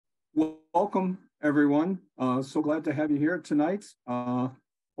Welcome, everyone. So glad to have you here tonight.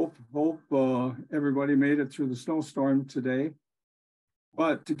 Hope everybody made it through the snowstorm today.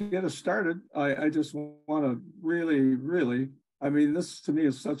 But to get us started, I just want to really, I mean, this to me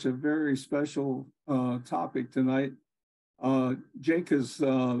is such a very special topic tonight. Jake is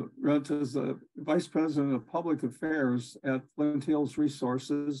Reint is the Vice President of Public Affairs at Flint Hills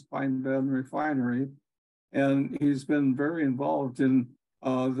Resources, Pine Bend Refinery, and he's been very involved in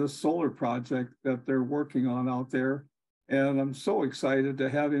this solar project that they're working on out there. And I'm so excited to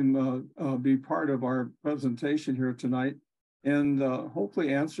have him be part of our presentation here tonight and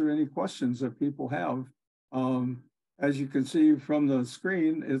hopefully answer any questions that people have. As you can see from the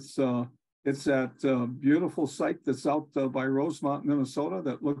screen, it's that beautiful site that's out by Rosemont, Minnesota,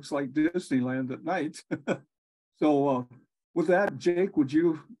 that looks like Disneyland at night. So with that, Jake, would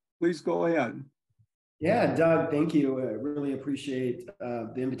you please go ahead? Yeah, Doug, thank you. I really appreciate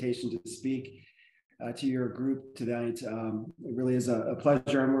the invitation to speak to your group tonight. It really is a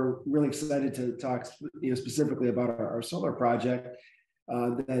pleasure, and we're really excited to talk specifically about our solar project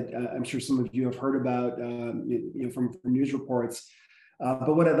that I'm sure some of you have heard about from news reports.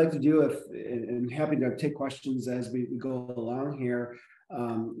 But what I'd like to do, and happy to take questions as we go along here,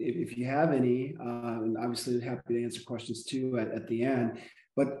 if you have any, and obviously happy to answer questions too at the end.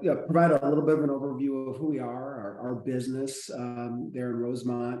 But provide a little bit of an overview of who we are, our business there in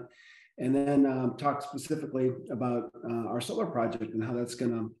Rosemont, and then talk specifically about our solar project and how that's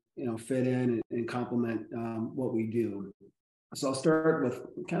going to fit in and complement what we do. So I'll start with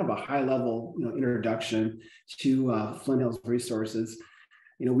kind of a high level introduction to Flint Hills Resources.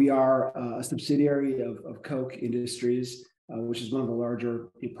 We are a subsidiary of Koch Industries, which is one of the larger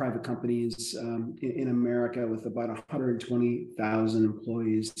private companies in America with about 120,000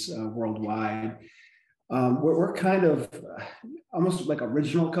 employees worldwide. We're kind of almost like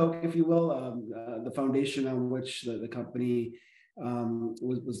original Koch, if you will, the foundation on which the company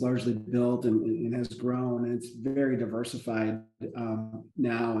was largely built and has grown, and it's very diversified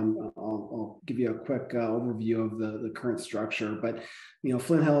now. And I'll give you a quick overview of the current structure. But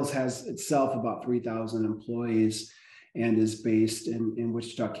Flint Hills has itself about 3,000 employees, and is based in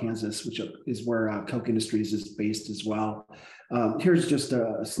Wichita, Kansas, which is where Koch Industries is based as well. Here's just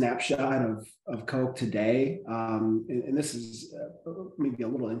a snapshot of Koch today. And this is maybe a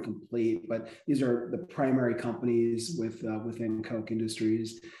little incomplete, but these are the primary companies within Koch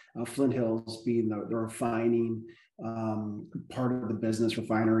Industries. Flint Hills being the refining part of the business,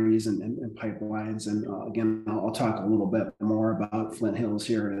 refineries and pipelines. And again, I'll talk a little bit more about Flint Hills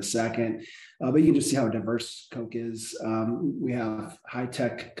here in a second, but you can just see how diverse Koch is. We have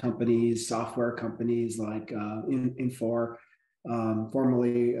high-tech companies, software companies like Infor,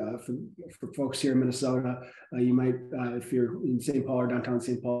 formerly for folks here in Minnesota. You might, if you're in St. Paul or downtown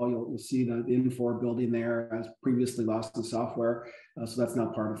St. Paul, you'll see the Infor building there as previously Lawson Software. So that's now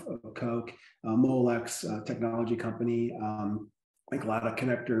part of Koch. Molex, technology company, like a lot of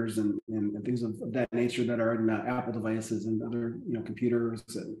connectors and things of that nature that are in Apple devices and other computers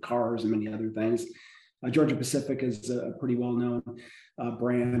and cars and many other things. Georgia Pacific is a pretty well-known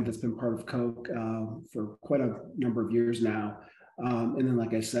brand that's been part of Koch for quite a number of years now. And then,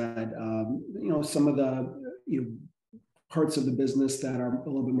 like I said, some of the parts of the business that are a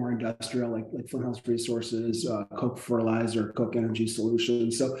little bit more industrial, like Flint Hills Resources, Koch Fertilizer, Koch Energy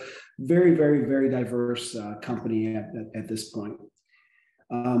Solutions. So very, very, very diverse company at this point.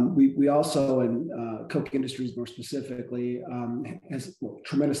 We also, in Koch Industries more specifically, has a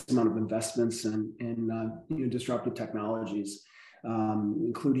tremendous amount of investments in disruptive technologies,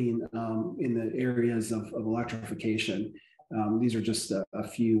 including in the areas of electrification. These are just a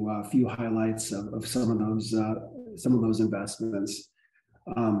few highlights of some of those investments.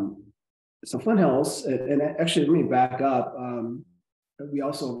 So Flint Hills, and actually let me back up. We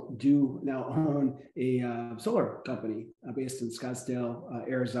also do now own a solar company based in Scottsdale,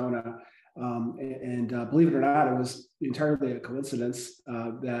 Arizona. And believe it or not, it was entirely a coincidence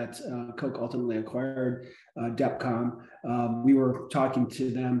that Koch ultimately acquired Depcom. We were talking to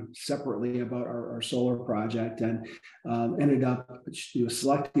them separately about our solar project and ended up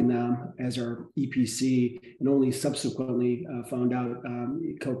selecting them as our EPC, and only subsequently found out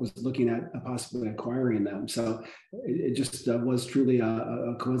Koch was looking at possibly acquiring them. So it just was truly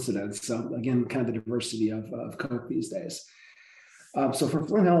a coincidence. So again, kind of the diversity of Koch these days. So for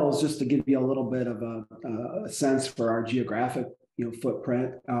Flint Hills, just to give you a little bit of a sense for our geographic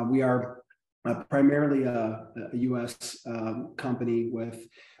footprint, we are primarily a U.S. company with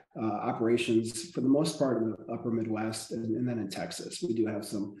operations for the most part in the upper Midwest and then in Texas. We do have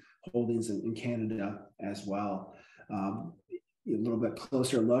some holdings in Canada as well. little bit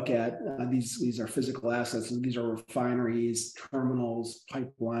closer look at, these are physical assets. These are refineries, terminals,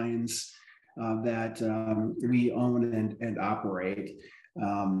 pipelines that we own and operate.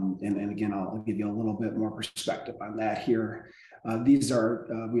 And again, I'll give you a little bit more perspective on that here. These are,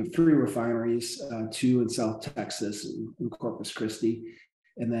 we have 3 refineries, 2 in South Texas in Corpus Christi,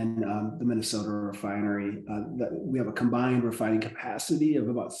 and then the Minnesota refinery. We have a combined refining capacity of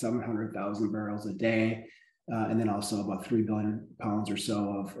about 700,000 barrels a day, and then also about 3 billion pounds or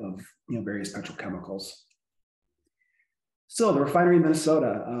so of various petrochemicals. So the refinery in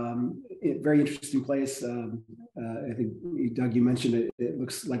Minnesota, very interesting place. I think, Doug, you mentioned it. It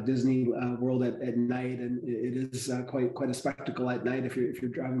looks like Disney World at night, and it is quite a spectacle at night. If you're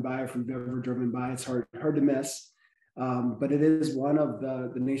driving by, or if you've ever driven by, it's hard to miss. But it is one of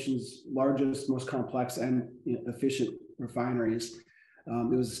the nation's largest, most complex and efficient refineries.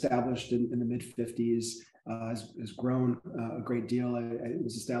 It was established in the mid-50s. Has grown a great deal. It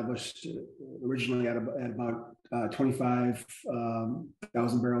was established originally at about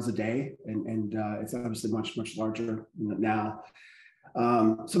 25,000 barrels a day, and it's obviously much larger now.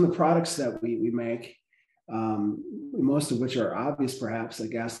 Some of the products that we make, most of which are obvious, perhaps, like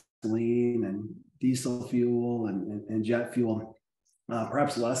gasoline and diesel fuel and jet fuel.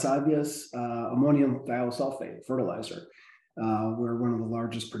 Perhaps less obvious, ammonium thiosulfate fertilizer. We're one of the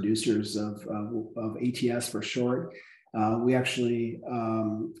largest producers of ATS for short. We actually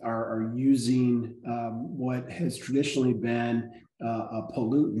are using what has traditionally been a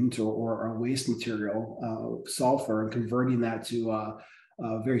pollutant or a waste material, sulfur, and converting that to a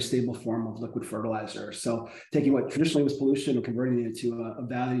very stable form of liquid fertilizer. So taking what traditionally was pollution and converting it to a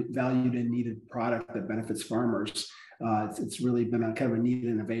valued and needed product that benefits farmers. It's really been a kind of a neat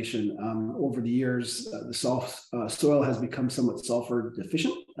innovation. Over the years, the soil has become somewhat sulfur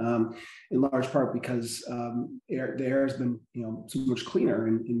deficient, in large part because the air has been so much cleaner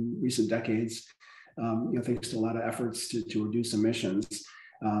in recent decades, thanks to a lot of efforts to reduce emissions.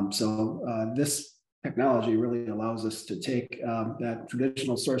 So this technology really allows us to take that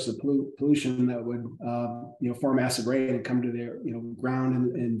traditional source of pollution that would form acid rain and come to the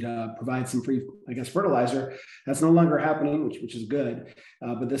ground and provide some free, fertilizer. That's no longer happening, which is good.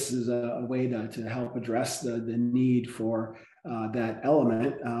 But this is a way to help address the need for that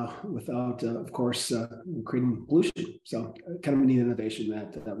element without, of course, creating pollution. So kind of a neat innovation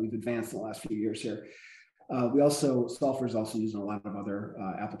that we've advanced in the last few years here. Sulfur is also used in a lot of other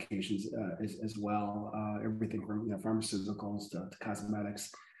applications as well, everything from pharmaceuticals to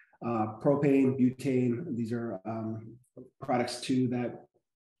cosmetics. Propane, butane, these are products too that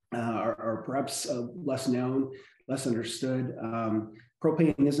are perhaps less known, less understood.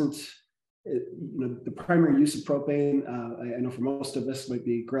 Propane isn't the primary use of propane. I know for most of us might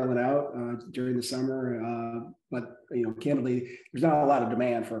be grilling out during the summer, but candidly, there's not a lot of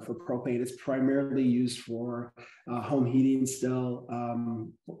demand for propane. It's primarily used for home heating still.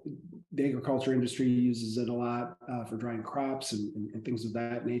 The agriculture industry uses it a lot for drying crops and things of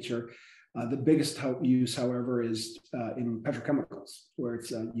that nature. The biggest use, however, is in petrochemicals, where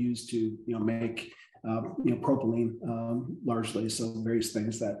it's used to make propylene largely. So various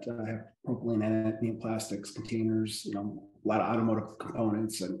things that have propylene in it, plastics, containers, a lot of automotive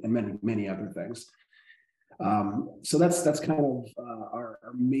components, and many other things. So that's kind of our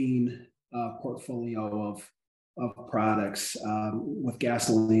main portfolio of products, with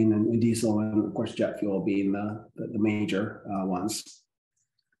gasoline and diesel, and of course jet fuel being the major ones.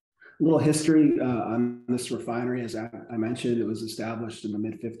 A little history on this refinery. As I mentioned, it was established in the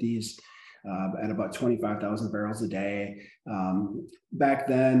mid-50s. At about 25,000 barrels a day. Back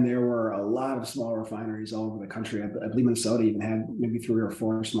then, there were a lot of small refineries all over the country. I believe Minnesota even had maybe 3 or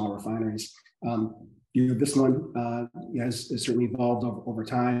 4 small refineries. This one has certainly evolved over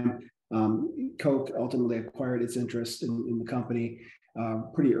time. Coke ultimately acquired its interest in the company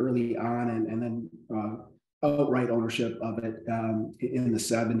pretty early on, and then outright ownership of it in the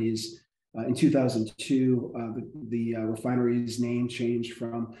 70s. In 2002, the refinery's name changed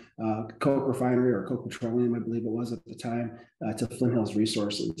from Coke Refinery, or Coke Petroleum, I believe it was at the time, to Flint Hills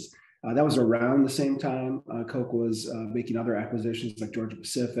Resources. That was around the same time Coke was making other acquisitions like Georgia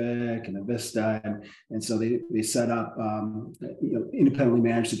Pacific and Avista, and so they set up independently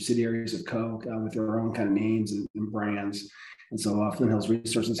managed subsidiaries of Coke with their own kind of names and brands. And so Flint Hills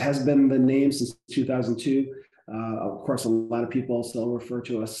Resources has been the name since 2002. Of course, a lot of people still refer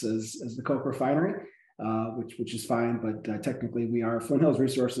to us as the Coke Refinery, which is fine, but technically we are Flint Hills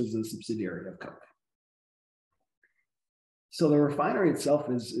Resources, a subsidiary of Coke. So the refinery itself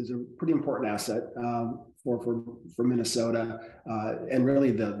is a pretty important asset for Minnesota and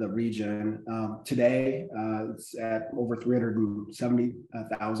really the region. Today, it's at over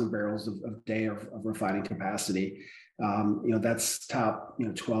 370,000 barrels a day of refining capacity. That's top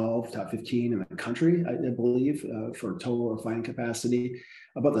 12, top 15 in the country, I believe, for total refining capacity.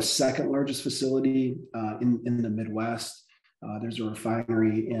 About the second largest facility in the Midwest. There's a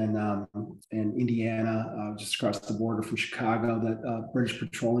refinery in Indiana, just across the border from Chicago, that British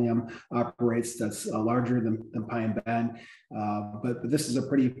Petroleum operates. That's larger than Pine Bend, but this is a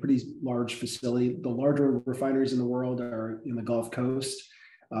pretty large facility. The larger refineries in the world are in the Gulf Coast.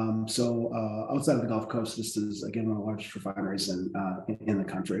 Outside of the Gulf Coast, this is again one of the largest refineries in the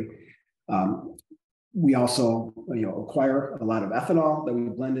country. We also, acquire a lot of ethanol that we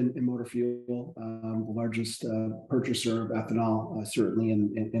blend in motor fuel. The largest purchaser of ethanol, certainly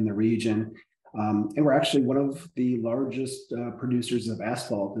in the region, and we're actually one of the largest producers of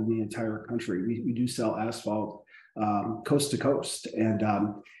asphalt in the entire country. We do sell asphalt coast to coast, and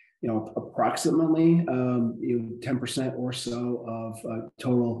approximately 10% or so of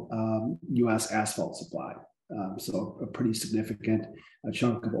total U.S. asphalt supply. So a pretty significant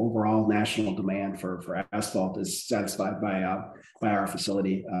chunk of overall national demand for asphalt is satisfied by our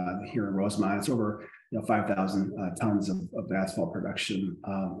facility here in Rosemont. It's over 5,000 tons of asphalt production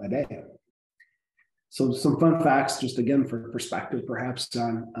a day. So some fun facts, just again for perspective, perhaps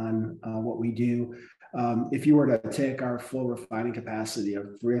on what we do. If you were to take our full refining capacity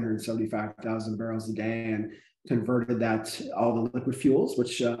of 375,000 barrels a day and converted that to all the liquid fuels,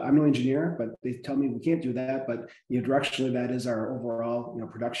 which I'm no engineer, but they tell me we can't do that. But directionally, that is our overall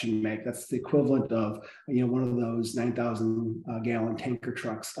production make. That's the equivalent of one of those 9,000 gallon tanker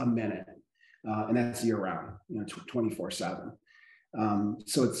trucks a minute, and that's year round, 24/7.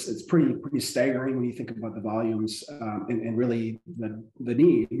 So it's pretty staggering when you think about the volumes and really the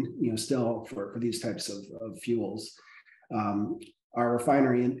need still for these types of fuels. Our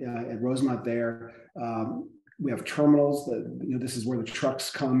refinery at Rosemont there. We have terminals that, this is where the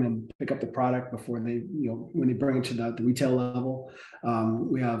trucks come and pick up the product before they, when they bring it to the retail level.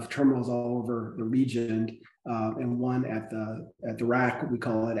 We have terminals all over the region, and one at the rack, we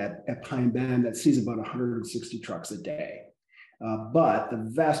call it, at Pine Bend, that sees about 160 trucks a day. But the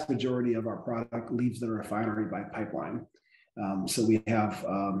vast majority of our product leaves the refinery by pipeline. So we have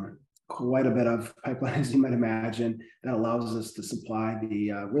quite a bit of pipeline, as you might imagine, that allows us to supply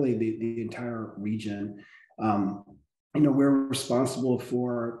really the entire region. We're responsible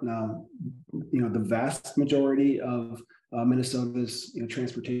for the vast majority of Minnesota's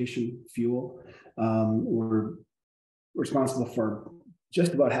transportation fuel. We're responsible for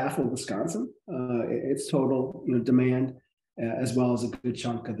just about half of Wisconsin, its total demand, as well as a good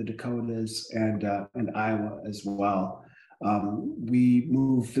chunk of the Dakotas and Iowa as well. We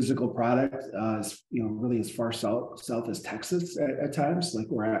move physical product, really as far south as Texas at times. Like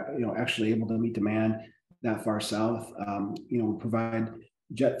we're actually able to meet demand that far south. We provide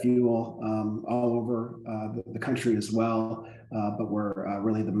jet fuel all over the country as well, but we're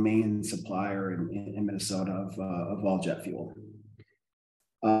really the main supplier in Minnesota of all jet fuel.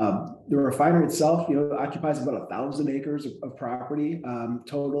 The refinery itself, occupies about 1,000 acres of property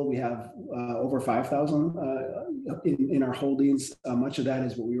total. We have over 5,000 in our holdings. Much of that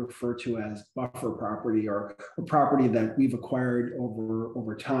is what we refer to as buffer property, or a property that we've acquired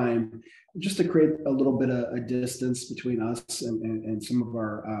over time, just to create a little bit of a distance between us and some of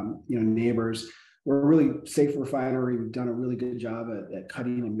our neighbors. We're a really safe refinery. We've done a really good job at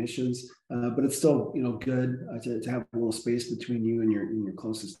cutting emissions, but it's still, good to have a little space between you and your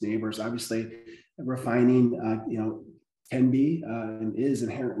closest neighbors. Obviously, refining, can be and is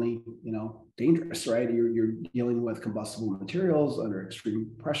inherently, dangerous, right? You're dealing with combustible materials under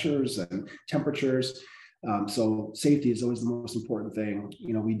extreme pressures and temperatures. So safety is always the most important thing,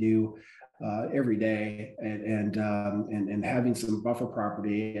 we do every day, and having some buffer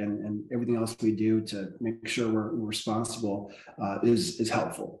property and everything else we do to make sure we're responsible is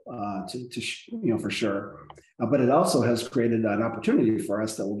helpful for sure. But it also has created an opportunity for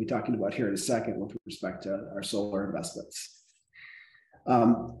us that we'll be talking about here in a second with respect to our solar investments.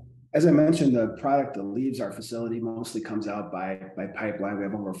 As I mentioned, the product that leaves our facility mostly comes out by pipeline. We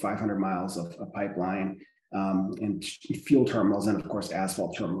have over 500 miles of pipeline. And fuel terminals, and of course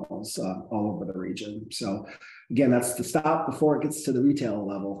asphalt terminals all over the region. So again, that's the stop before it gets to the retail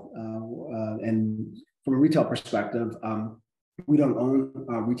level. And from a retail perspective, we don't own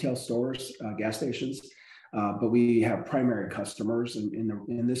retail stores, gas stations, but we have primary customers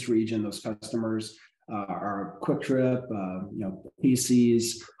in this region. Those customers are Quick Trip,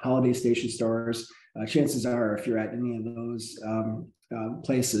 PCs, Holiday Station stores. Chances are, if you're at any of those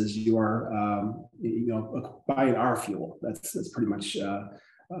places, you are buying our fuel. That's pretty much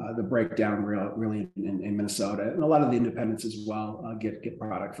the breakdown really in Minnesota, and a lot of the independents as well get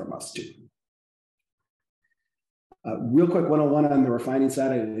product from us too. Real quick 101 on the refining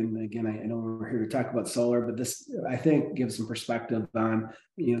side, and again, I know we're here to talk about solar, but this I think gives some perspective on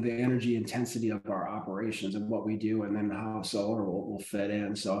the energy intensity of our operations and what we do, and then how solar will fit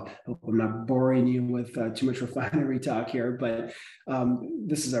in. So I hope I'm not boring you with too much refinery talk here, but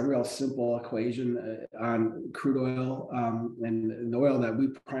this is a real simple equation on crude oil, and the oil that we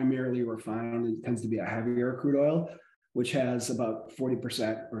primarily refine tends to be a heavier crude oil, which has about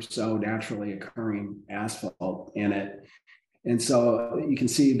 40% or so naturally occurring asphalt in it. And so you can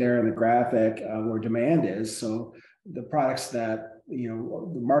see there in the graphic where demand is. So the products that the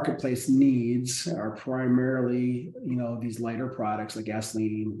marketplace needs are primarily these lighter products like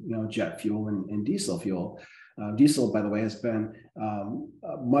gasoline, jet fuel, and diesel fuel. Diesel, by the way, has been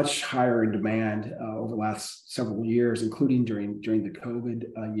much higher in demand over the last several years, including during the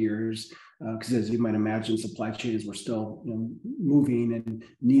COVID years. Because as you might imagine, supply chains were still moving and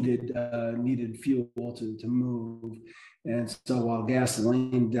needed fuel to move. And so while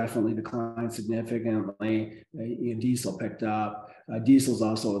gasoline definitely declined significantly, diesel picked up. Diesel is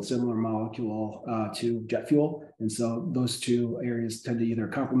also a similar molecule to jet fuel. And so those two areas tend to either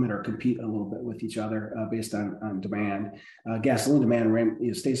complement or compete a little bit with each other based on demand. Gasoline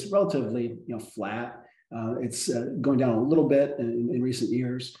demand stays relatively flat. It's going down a little bit in recent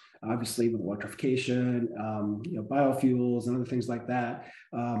years. Obviously, with electrification, biofuels and other things like that,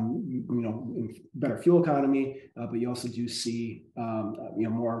 better fuel economy, but you also do see,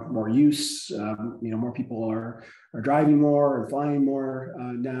 more use. More people are driving more and flying more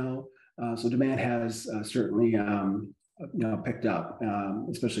now. So demand has certainly, picked up,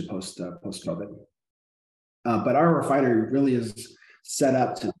 especially post COVID. But our refinery really is set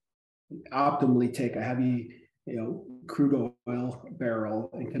up to optimally take a heavy crude oil barrel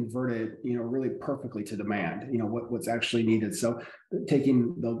and convert it really perfectly to demand, what's actually needed. So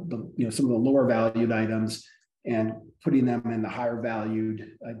taking the some of the lower valued items and putting them in the higher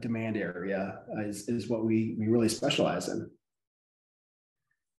valued demand area is what we really specialize in.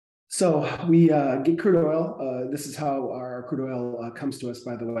 So we get crude oil. This is how our crude oil comes to us,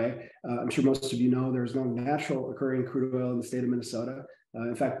 by the way. I'm sure most of you know there's no natural occurring crude oil in the state of Minnesota.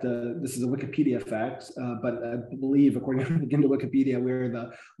 In fact, this is a Wikipedia fact, but I believe, according to Wikipedia, we're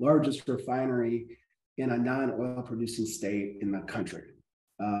the largest refinery in a non-oil producing state in the country.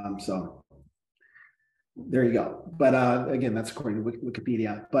 So there you go. But again, that's according to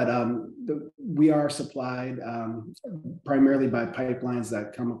Wikipedia. But we are supplied primarily by pipelines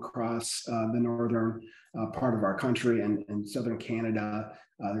that come across the northern part of our country and southern Canada.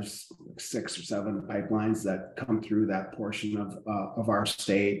 There's 6 or 7 pipelines that come through that portion of our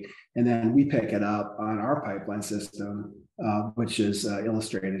state. And then we pick it up on our pipeline system, which is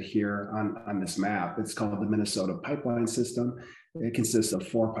illustrated here on this map. It's called the Minnesota Pipeline System. It consists of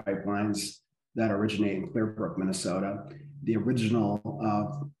 4 pipelines that originate in Clearbrook, Minnesota. The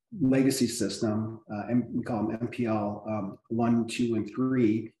original legacy system, and we call them MPL 1, 2, and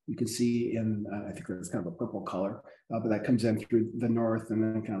 3. You can see in, I think that's kind of a purple color, but that comes in through the north and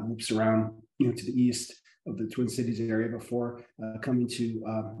then kind of loops around to the east of the Twin Cities area before coming to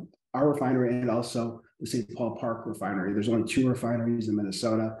our refinery and also the St. Paul Park refinery. There's only 2 refineries in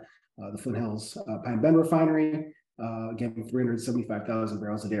Minnesota, the Flint Hills Pine Bend refinery, again, 375,000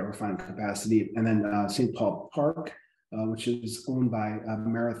 barrels a day of refining capacity, and then St. Paul Park, which is owned by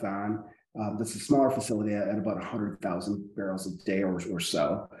Marathon. That's a smaller facility at about 100,000 barrels a day or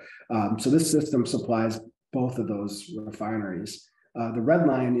so. So this system supplies both of those refineries. The red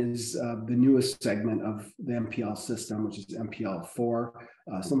line is the newest segment of the MPL system, which is MPL 4.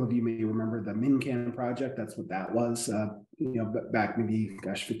 Some of you may remember the MinCan project. That's what that was, back maybe,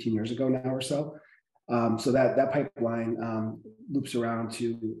 15 years ago now or so. So that pipeline loops around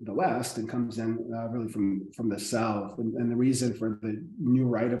to the west and comes in really from the south. And the reason for the new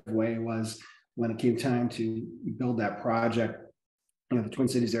right-of-way was when it came time to build that project, the Twin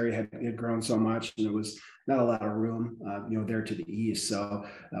Cities area had grown so much and there was not a lot of room, there to the east. So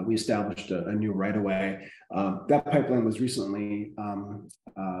we established a new right-of-way. That pipeline was recently,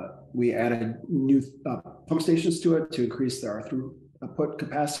 we added new pump stations to it to increase our throughput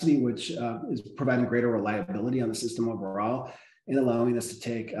capacity, which is providing greater reliability on the system overall and allowing us to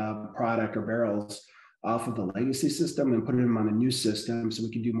take product or barrels off of the legacy system and put them on a new system so we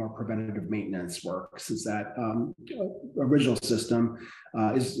can do more preventative maintenance work, since that original system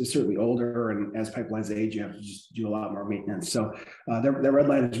is certainly older, and as pipelines age, you have to just do a lot more maintenance. So the red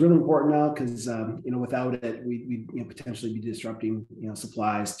line is really important now, because without it, we potentially be disrupting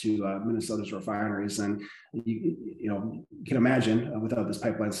supplies to Minnesota's refineries, and you can imagine without this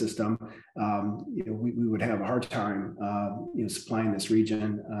pipeline system, we would have a hard time supplying this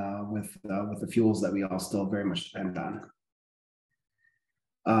region with the fuels that we all still very much depend on.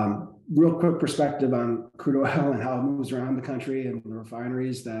 Real quick perspective on crude oil and how it moves around the country and the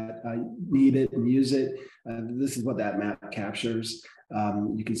refineries that need it and use it. This is what that map captures.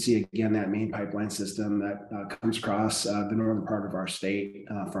 You can see again that main pipeline system that comes across the northern part of our state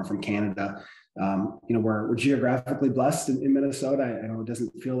from Canada. We're geographically blessed in Minnesota. I know it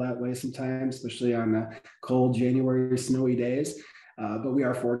doesn't feel that way sometimes, especially on cold January snowy days. But we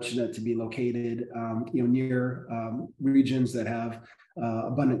are fortunate to be located, near regions that have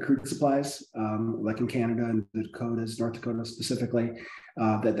abundant crude supplies, like in Canada and the Dakotas, North Dakota specifically.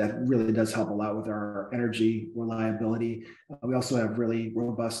 That really does help a lot with our energy reliability. We also have really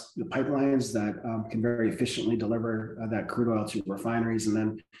robust pipelines that can very efficiently deliver that crude oil to refineries. And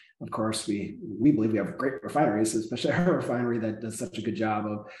then, of course, we believe we have great refineries, especially our refinery that does such a good job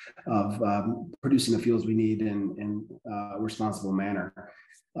of producing the fuels we need in a responsible manner.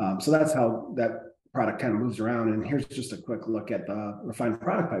 So that's how that product kind of moves around. And here's just a quick look at the refined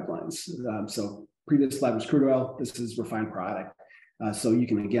product pipelines. So previous slide was crude oil. This is refined product. So you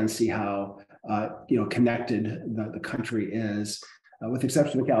can again see how connected the country is, with the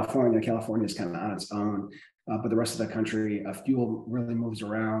exception of California. California is kind of on its own, but the rest of the country, fuel really moves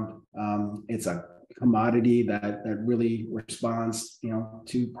around. It's a commodity that really responds,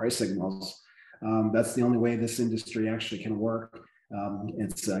 to price signals. That's the only way this industry actually can work.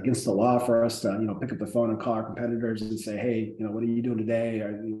 It's against the law for us to, pick up the phone and call our competitors and say, hey, what are you doing today?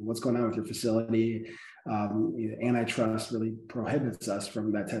 Or what's going on with your facility? Antitrust really prohibits us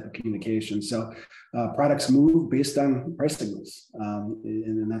from that type of communication. So products move based on price signals.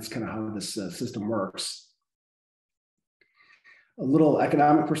 And that's kind of how this system works. A little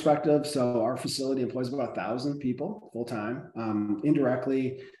economic perspective. So our facility employs about 1,000 people full time.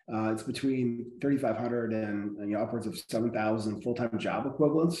 Indirectly, it's between 3,500 and upwards of 7,000 full-time job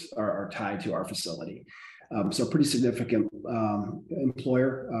equivalents are tied to our facility. So pretty significant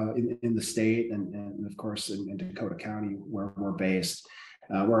employer in the state, and of course in Dakota County where we're based.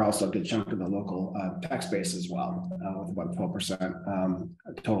 We're also a good chunk of the local tax base as well, with about 12%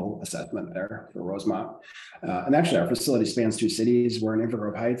 total assessment there for Rosemont. And actually, our facility spans 2 cities. We're in Inver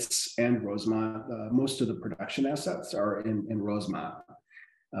Grove Heights and Rosemont. Most of the production assets are in Rosemont.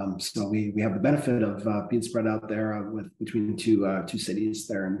 So we have the benefit of being spread out there between two cities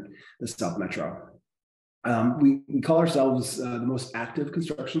there in the South Metro. We call ourselves the most active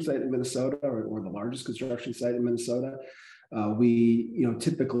construction site in Minnesota, or the largest construction site in Minnesota. We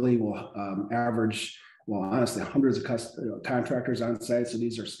typically will average, honestly, hundreds of contractors on site. So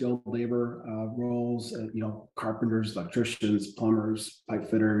these are skilled labor roles, carpenters, electricians, plumbers, pipe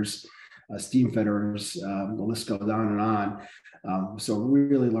fitters, steam fitters, the list goes on and on. So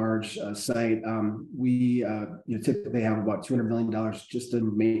really large site. We typically have about $200 million just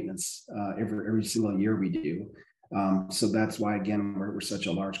in maintenance every single year we do. So that's why, again, we're such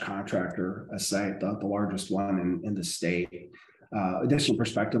a large contractor site, the largest one in the state. Additional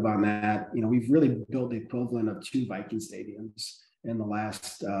perspective on that, we've really built the equivalent of 2 Viking stadiums in the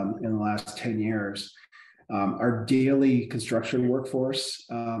last 10 years. Our daily construction workforce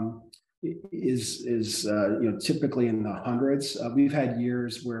is typically in the hundreds. We've had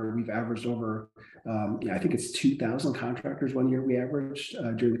years where we've averaged over, I think it's 2,000 contractors one year we averaged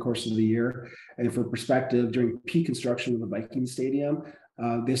during the course of the year. And for perspective, during peak construction of the Viking Stadium,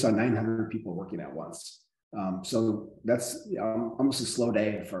 they saw 900 people working at once. So that's almost a slow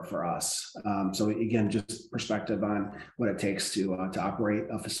day for us. So again, just perspective on what it takes to operate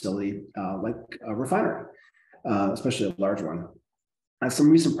a facility like a refinery, especially a large one.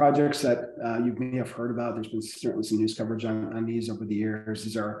 Some recent projects that you may have heard about, there's been certainly some news coverage on these over the years.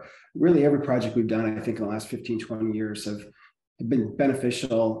 These are really every project we've done, I think, in the last 15, 20 years have been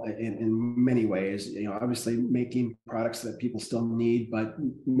beneficial in many ways. Obviously making products that people still need, but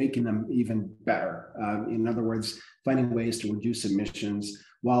making them even better. In other words, finding ways to reduce emissions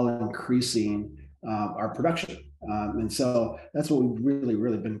while increasing our production. And so that's what we've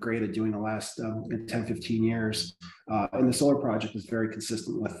really been great at doing the last 10, 15 years. And the solar project is very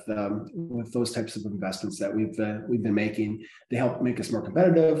consistent with those types of investments that we've been making. They help make us more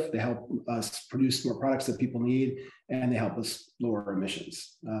competitive. They help us produce more products that people need, and they help us lower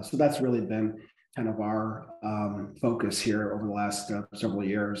emissions. So that's really been kind of our focus here over the last several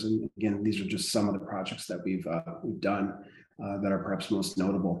years. And again, these are just some of the projects that we've done that are perhaps most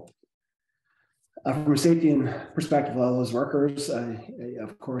notable. From a safety and perspective of all those workers,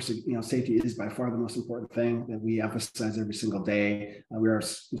 of course, safety is by far the most important thing that we emphasize every single day. We are a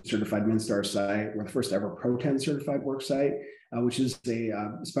certified MinStar site. We're the first ever Pro 10 certified work site, which is a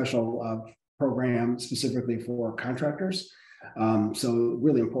special program specifically for contractors. So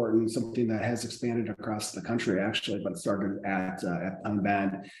really important, something that has expanded across the country actually, but it started at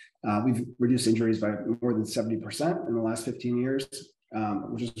Unbend. We've reduced injuries by more than 70% in the last 15 years.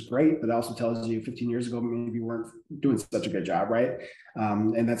 Which is great, but it also tells you 15 years ago, maybe you weren't doing such a good job, right?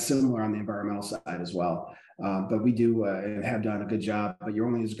 And that's similar on the environmental side as well. But we do and have done a good job, but you're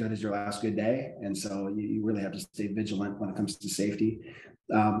only as good as your last good day. And so you really have to stay vigilant when it comes to safety.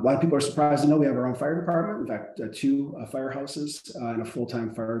 A lot of people are surprised to know we have our own fire department. In fact, 2 firehouses and a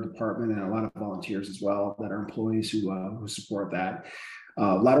full-time fire department, and a lot of volunteers as well that are employees who support that.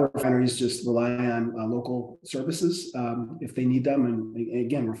 A lot of refineries just rely on local services if they need them. And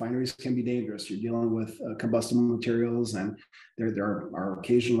again, refineries can be dangerous. You're dealing with combustible materials, and there are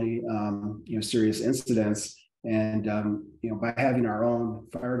occasionally serious incidents. And by having our own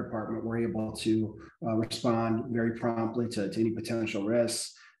fire department, we're able to respond very promptly to any potential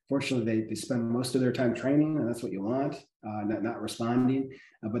risks. Fortunately, they spend most of their time training, and that's what you want, not responding.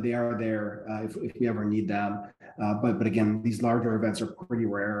 But they are there if we ever need them. But again, these larger events are pretty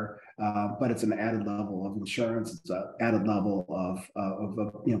rare. But it's an added level of insurance. It's an added level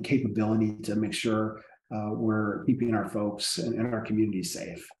of capability to make sure we're keeping our folks and our community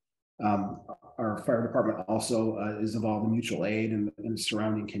safe. Our fire department also is involved in mutual aid in the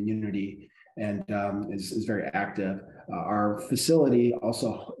surrounding community, and is very active. Our facility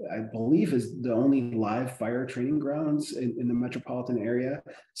also, I believe, is the only live fire training grounds in the metropolitan area.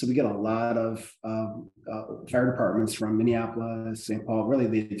 So we get a lot of fire departments from Minneapolis, St. Paul, really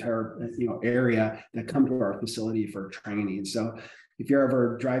the entire area that come to our facility for training. So if you're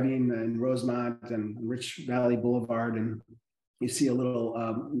ever driving in Rosemont and Rich Valley Boulevard and you see a little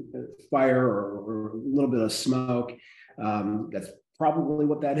fire or a little bit of smoke, that's probably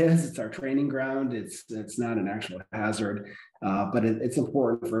what that is. It's our training ground. It's not an actual hazard, but it's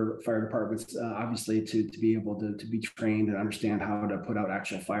important for fire departments, obviously, to be able to be trained and understand how to put out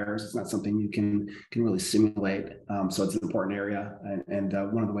actual fires. It's not something you can really simulate. So it's an important area, and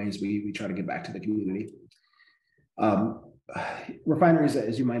one of the ways we try to get back to the community. Refineries,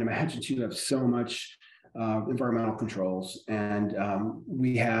 as you might imagine, too, have so much environmental controls, and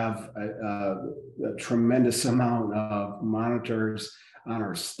we have a tremendous amount of monitors on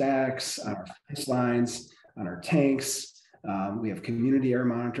our stacks, on our fence lines, on our tanks. We have community air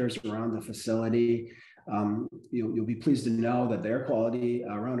monitors around the facility. You'll be pleased to know that the air quality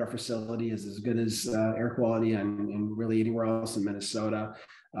around our facility is as good as air quality and really anywhere else in Minnesota.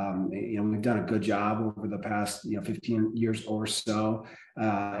 We've done a good job over the past 15 years or so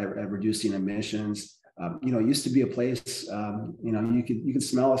at reducing emissions. It used to be a place, you could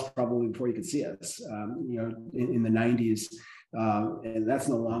smell us probably before you could see us, in the 90s. And that's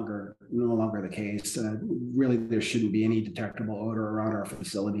no longer the case. Really, there shouldn't be any detectable odor around our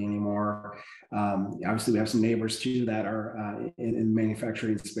facility anymore. Obviously, we have some neighbors too that are in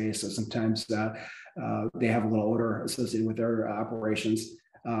manufacturing space, so sometimes they have a little odor associated with their operations.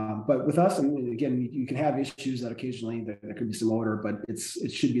 But with us, and again, you can have issues that occasionally there could be some odor, but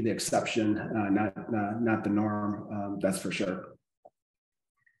it should be the exception, not the norm. That's for sure.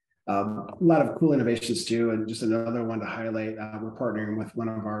 A lot of cool innovations too, and just another one to highlight. We're partnering with one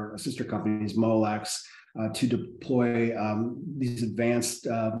of our sister companies, Molex, to deploy these advanced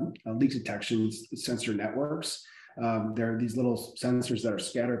leak detection sensor networks. There are these little sensors that are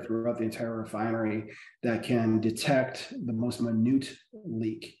scattered throughout the entire refinery that can detect the most minute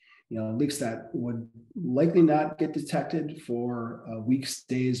leak. Leaks that would likely not get detected for weeks,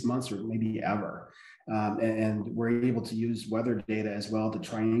 days, months, or maybe ever. And we're able to use weather data as well to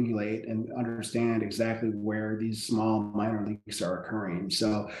triangulate and understand exactly where these small minor leaks are occurring.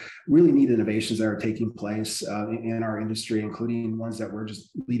 So really neat innovations that are taking place in our industry, including ones that we're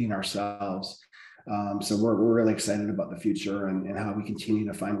just leading ourselves. So we're really excited about the future and how we continue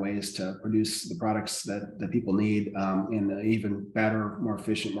to find ways to produce the products that people need in an even better, more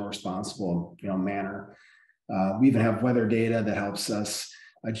efficient, more responsible manner. We even have weather data that helps us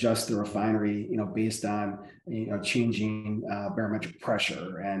adjust the refinery, based on, changing barometric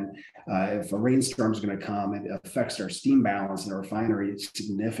pressure. And if a rainstorm is going to come, it affects our steam balance in the refinery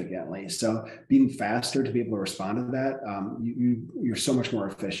significantly. So being faster to be able to respond to that, you're so much more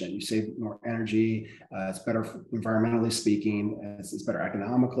efficient. You save more energy. It's better environmentally speaking. It's better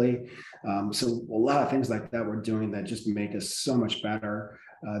economically. So a lot of things like that we're doing that just make us so much better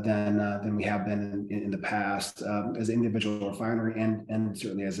than we have been in the past as an individual refinery and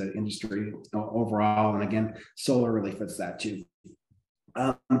certainly as an industry overall. And again, solar really fits that too.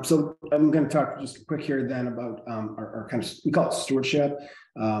 So I'm going to talk just quick here then about our kind of, we call it stewardship.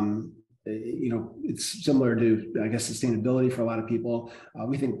 It's similar to, I guess, sustainability for a lot of people.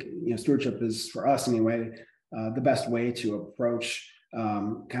 We think, stewardship is, for us anyway, the best way to approach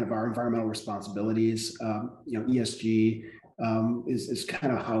kind of our environmental responsibilities. ESG is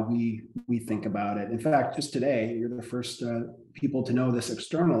kind of how we think about it. In fact, just today, you're the first people to know this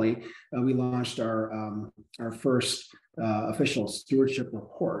externally. We launched our first official stewardship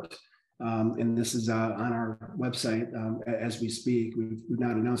report. And this is on our website as we speak. We've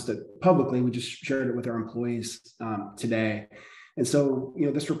not announced it publicly. We just shared it with our employees today. And so,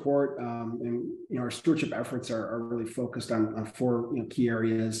 this report and our stewardship efforts are really focused on four key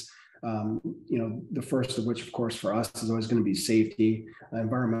areas. The first of which, of course, for us is always going to be safety.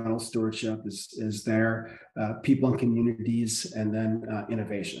 Environmental stewardship is there, people and communities, and then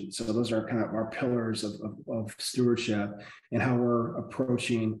innovation. So those are kind of our pillars of stewardship and how we're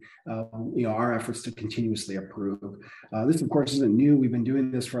approaching, our efforts to continuously improve. This, of course, isn't new. We've been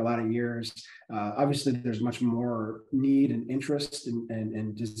doing this for a lot of years. Obviously, there's much more need and interest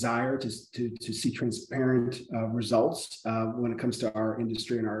and desire to see transparent results when it comes to our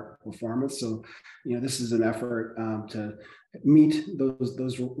industry and our performance. So, this is an effort to meet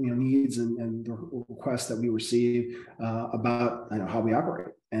those needs and the requests that we receive about how we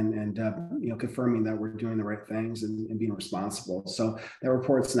operate and confirming that we're doing the right things and being responsible. So that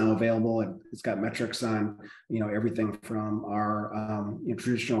report's now available, and it's got metrics on everything from our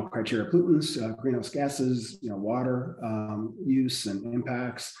traditional criteria pollutants, greenhouse gases, water use and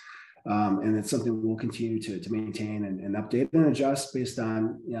impacts. And it's something we'll continue to maintain and update and adjust based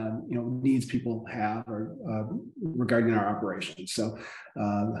on needs people have or regarding our operations. So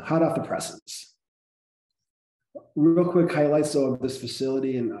hot off the presses. Real quick highlights of this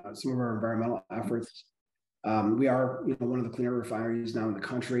facility and some of our environmental efforts. We are one of the cleaner refineries now in the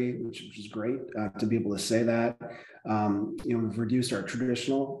country, which is great to be able to say that. We've reduced our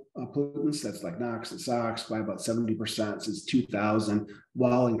traditional pollutants, that's like NOx and SOx, by about 70% since 2000,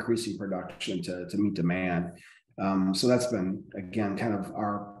 while increasing production to meet demand. So that's been, again, kind of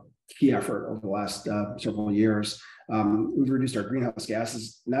our key effort over the last several years. We've reduced our greenhouse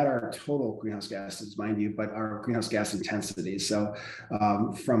gases, not our total greenhouse gases, mind you, but our greenhouse gas intensity. So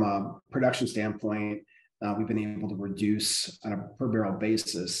from a production standpoint, we've been able to reduce on a per barrel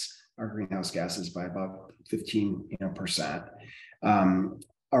basis our greenhouse gases by about 15%.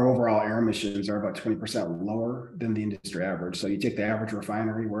 Our overall air emissions are about 20% lower than the industry average. So you take the average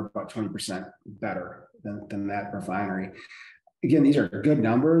refinery, we're about 20% better than that refinery. Again, these are good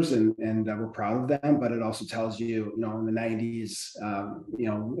numbers and we're proud of them, but it also tells you, in the 90s,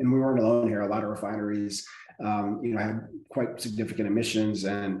 and we weren't alone here, a lot of refineries, had quite significant emissions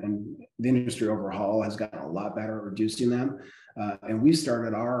and the industry overhaul has gotten a lot better at reducing them. And we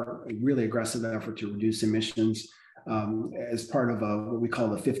started our really aggressive effort to reduce emissions as part of what we call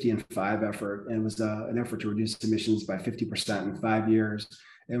the 50 and 5 effort. And it was an effort to reduce emissions by 50% in 5 years.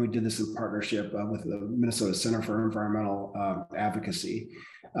 And we did this in partnership with the Minnesota Center for Environmental Advocacy.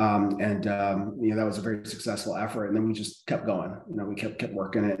 That was a very successful effort. And then we just kept going. We kept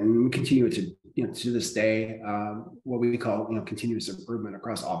working it, and we continue to this day, what we call continuous improvement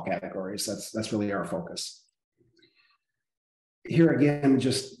across all categories. That's really our focus. Here again,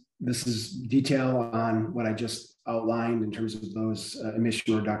 this is detail on what I just outlined in terms of those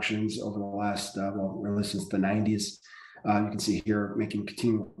emission reductions over the last really since the 90s. You can see here making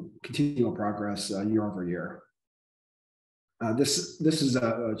continual progress year over year. This is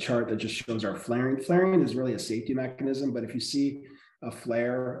a chart that just shows our flaring. Flaring is really a safety mechanism, but if you see a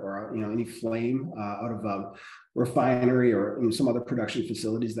flare or any flame out of a refinery or some other production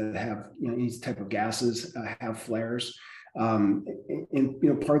facilities that have any type of gases have flares.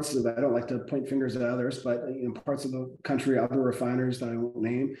 In parts of, I don't like to point fingers at others, but in parts of the country, other refineries that I won't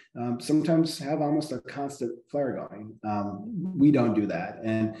name sometimes have almost a constant flare going. We don't do that,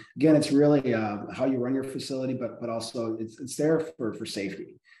 and again, it's really how you run your facility, but also it's there for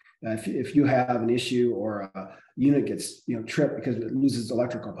safety. If you have an issue or a unit gets tripped because it loses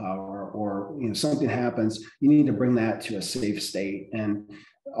electrical power or something happens, you need to bring that to a safe state. And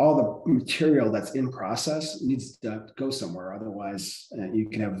all the material that's in process needs to go somewhere. Otherwise, you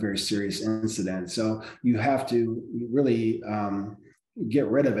can have a very serious incident. So you have to really get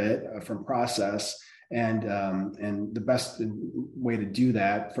rid of it from process. And the best way to do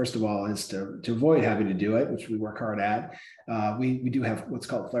that, first of all, is to avoid having to do it, which we work hard at. We do have what's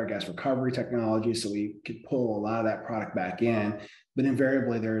called flare gas recovery technology, so we could pull a lot of that product back in. But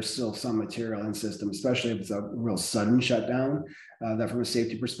invariably, there is still some material in system, especially if it's a real sudden shutdown, that from a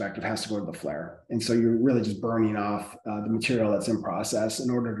safety perspective has to go to the flare. And so you're really just burning off the material that's in process in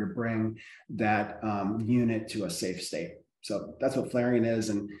order to bring that unit to a safe state. So that's what flaring is,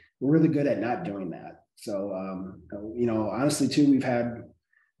 and we're really good at not doing that. So, honestly, too, we've had,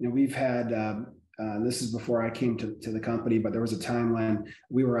 this is before I came to the company, but there was a time when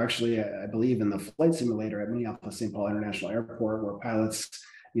we were actually, I believe, in the flight simulator at Minneapolis-St. Paul International Airport, where pilots,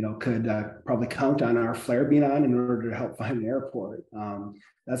 could probably count on our flare being on in order to help find an airport.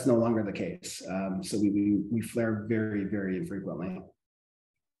 That's no longer the case. So we flare very, very infrequently.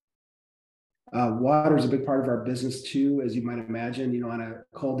 Water is a big part of our business too, as you might imagine. On a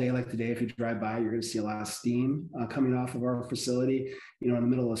cold day like today, if you drive by, you're going to see a lot of steam coming off of our facility. In the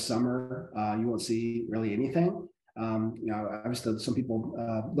middle of summer, you won't see really anything. Obviously, some people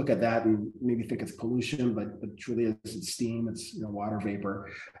look at that and maybe think it's pollution, but truly it's steam. It's water vapor.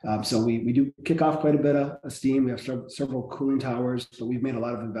 So we do kick off quite a bit of steam. We have several cooling towers, but we've made a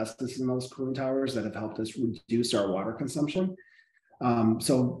lot of investments in those cooling towers that have helped us reduce our water consumption.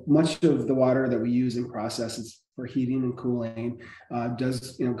 So much of the water that we use in processes for heating and cooling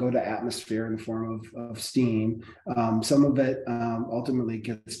does go to atmosphere in the form of steam. Some of it ultimately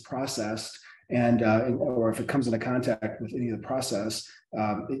gets processed, and or if it comes into contact with any of the process,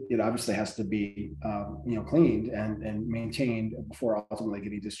 it obviously has to be cleaned and maintained before ultimately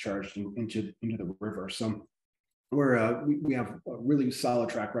getting discharged into the river. So we have a really solid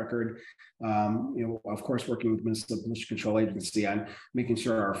track record, of course, working with Minnesota Pollution Control Agency on making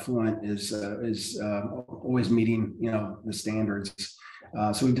sure our effluent is always meeting, the standards.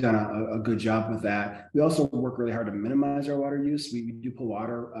 So we've done a good job with that. We also work really hard to minimize our water use. We do pull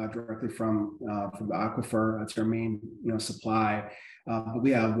water directly from the aquifer. That's our main, supply. But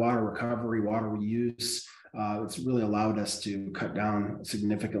we have water recovery, water reuse. It's really allowed us to cut down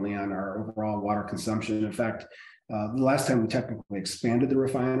significantly on our overall water consumption. In fact, the last time we technically expanded the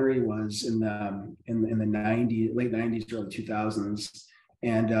refinery was in the late 90s, early 2000s.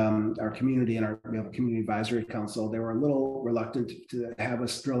 And our community we have a community advisory council. They were a little reluctant to have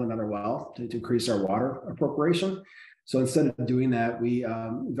us drill another well to increase our water appropriation. So instead of doing that, we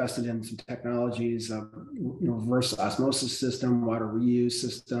invested in some technologies, reverse osmosis system, water reuse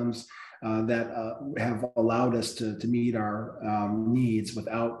systems, that have allowed us to meet our needs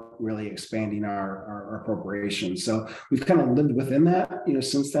without really expanding our appropriations. So we've kind of lived within that,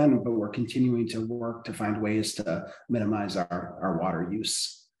 since then, but we're continuing to work to find ways to minimize our water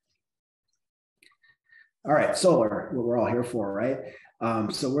use. All right, solar, what we're all here for, right?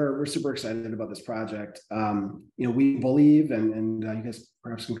 So we're super excited about this project. We believe, and you guys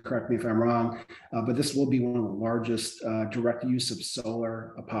perhaps can correct me if I'm wrong, but this will be one of the largest direct use of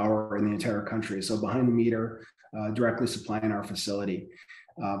solar power in the entire country. So behind the meter, directly supplying our facility.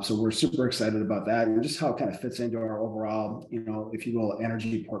 So we're super excited about that, and just how it kind of fits into our overall, if you will,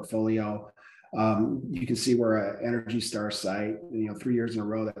 energy portfolio. You can see we're an Energy Star site, 3 years in a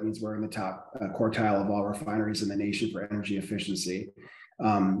row. That means we're in the top quartile of all refineries in the nation for energy efficiency.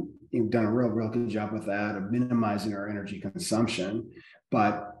 We've done a real good job with that, of minimizing our energy consumption,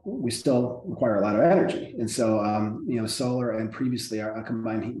 but we still require a lot of energy. And so, solar and previously our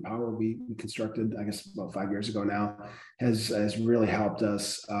combined heat and power we constructed, I guess, about 5 years ago now, has really helped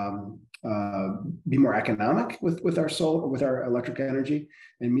us be more economic with our solar, with our electric energy,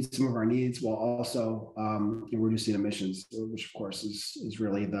 and meet some of our needs, while also reducing emissions, which of course is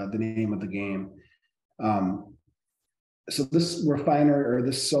really the name of the game. So this refinery, or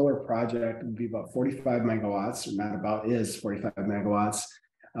this solar project, would be about 45 megawatts, or not about, is 45 megawatts.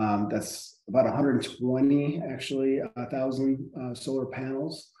 That's about 120 actually thousand solar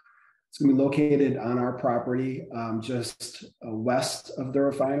panels. It's going to be located on our property, just west of the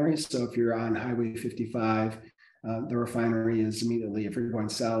refinery. So if you're on Highway 55, the refinery is immediately, if you're going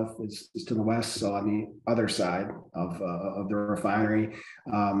south, is to the west. So on the other side of the refinery,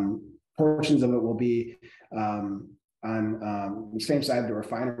 portions of it will be on the same side the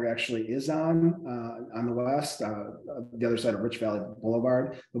refinery actually is on the west, the other side of Rich Valley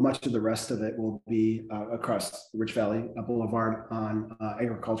Boulevard, but much of the rest of it will be across Rich Valley Boulevard on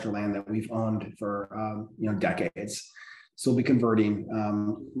agricultural land that we've owned for decades. So we'll be converting,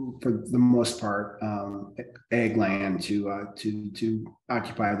 for the most part, ag land to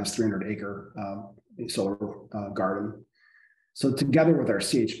occupy this 300-acre solar garden. So together with our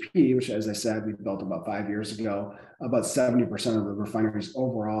CHP, which, as I said, we built about 5 years ago, about 70% of the refinery's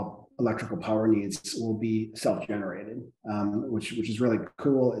overall electrical power needs will be self-generated, which is really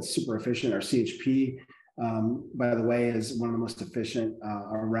cool. It's super efficient. Our CHP, by the way, is one of the most efficient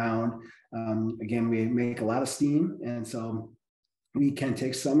around. Again, we make a lot of steam, and so we can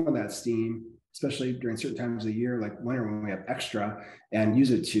take some of that steam, especially during certain times of the year, like winter when we have extra, and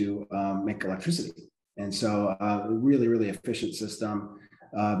use it to make electricity. And so really, really efficient system.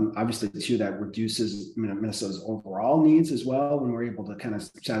 Obviously, too, that reduces Minnesota's overall needs as well when we're able to kind of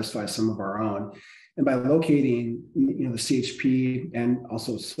satisfy some of our own. And by locating, the CHP and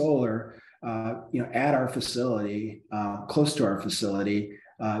also solar, at our facility, close to our facility,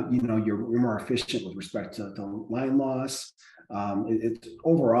 you're more efficient with respect to line loss. It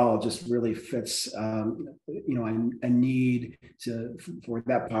overall just really fits, a need for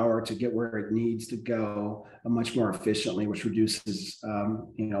that power to get where it needs to go much more efficiently, which reduces,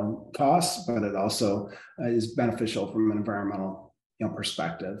 costs, but it also is beneficial from an environmental,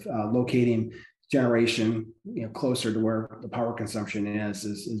 perspective. Locating generation, closer to where the power consumption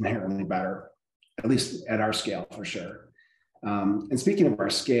is inherently better, at least at our scale for sure. And speaking of our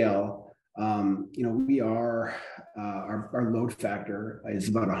scale, we are our load factor is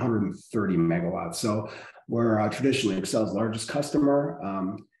about 130 megawatts. So we're traditionally Xcel's largest customer.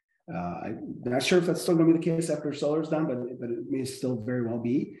 I'm not sure if that's still going to be the case after solar is done, but it may still very well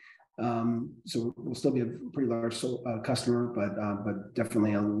be. So we'll still be a pretty large customer, but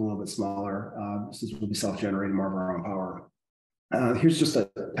definitely a little bit smaller since we'll be self-generating more of our own power. Here's just a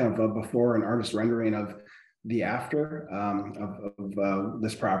kind of a before and artist rendering of the after of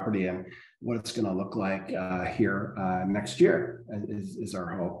this property and what it's going to look like here next year is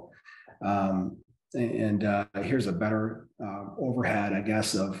our hope. And here's a better overhead, I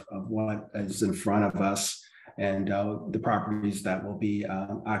guess, of what is in front of us and the properties that will be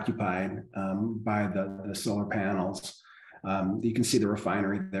occupied by the solar panels. You can see the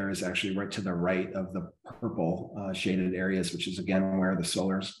refinery there is actually right to the right of the purple shaded areas, which is again where the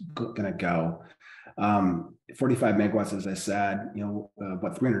solar's going to go. 45 megawatts, as I said,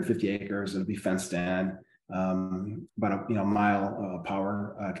 about 350 acres. It'll be fenced in, about a mile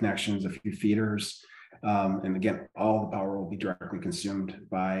power connections, a few feeders, and again, all the power will be directly consumed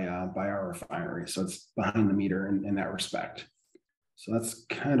by our refinery. So it's behind the meter in that respect. So that's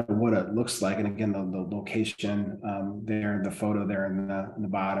kind of what it looks like. And again, the location there, the photo there in the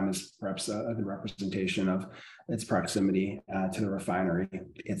bottom is perhaps a good representation of its proximity to the refinery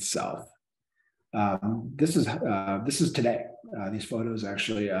itself. This is today. These photos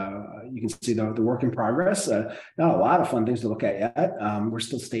actually, you can see the work in progress. Not a lot of fun things to look at yet. We're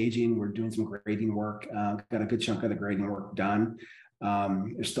still staging. We're doing some grading work. Got a good chunk of the grading work done.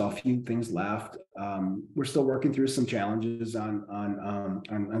 There's still a few things left. We're still working through some challenges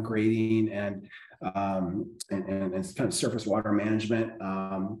on grading and kind of surface water management,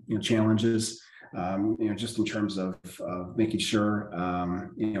 challenges. Just in terms of making sure,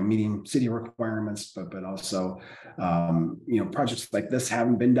 meeting city requirements, but also, projects like this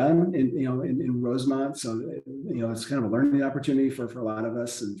haven't been done in Rosemont. So, it's kind of a learning opportunity for a lot of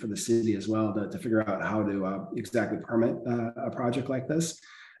us and for the city as well to figure out how to exactly permit a project like this.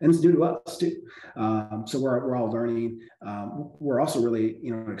 And it's new to us too. So we're all learning. We're also really,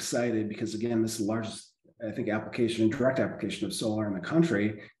 excited because again, this is the largest, I think, direct application of solar in the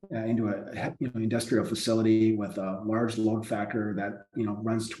country into a industrial facility with a large load factor that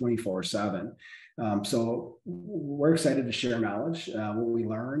runs 24/7. So we're excited to share knowledge, what we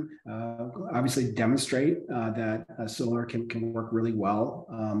learn, obviously demonstrate that solar can work really well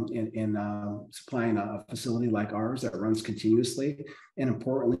in supplying a facility like ours that runs continuously and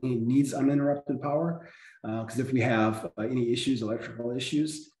importantly needs uninterrupted power. Because if we have any issues, electrical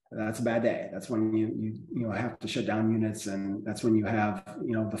issues, that's a bad day. That's when you have to shut down units, and that's when you have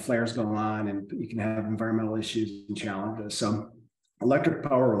the flares go on, and you can have environmental issues and challenges. So electric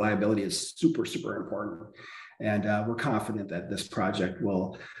power reliability is super, super important, and we're confident that this project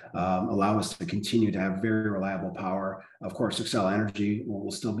will allow us to continue to have very reliable power. Of course, Xcel Energy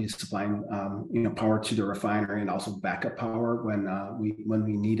will still be supplying power to the refinery and also backup power when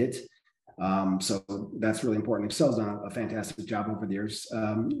we need it. So that's really important. Xcel's done a fantastic job over the years,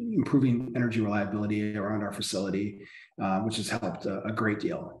 improving energy reliability around our facility, which has helped a great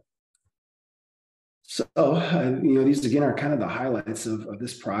deal. So, these again are kind of the highlights of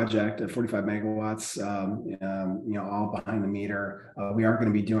this project at 45 megawatts, all behind the meter. We are going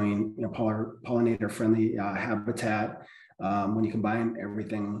to be doing, pollinator friendly habitat. When you combine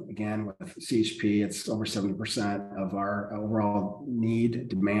everything again with CHP, it's over 70% of our overall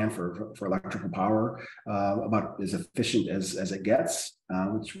demand for electrical power, about as efficient as it gets,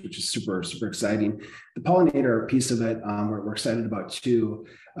 which is super exciting. The pollinator piece of it, we're excited about too,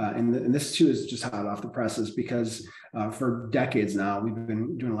 and this too is just hot off the presses because for decades now we've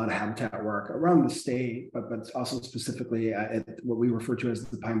been doing a lot of habitat work around the state, but also specifically at what we refer to as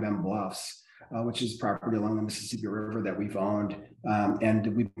the Pine Bend Bluffs. Which is property along the Mississippi River that we've owned, and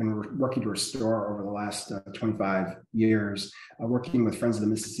we've been working to restore over the last 25 years, working with Friends of the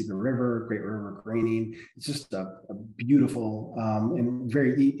Mississippi River, Great River Greening. It's just a beautiful and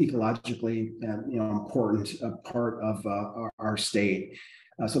very ecologically important part of our state.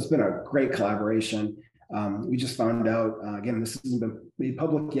 So it's been a great collaboration. We just found out, again, this hasn't been made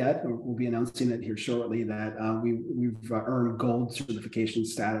public yet. We'll be announcing it here shortly, that we've earned gold certification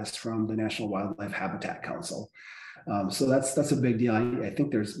status from the National Wildlife Habitat Council. So that's a big deal. I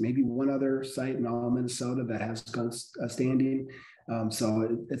think there's maybe one other site in all Minnesota that has gold standing. So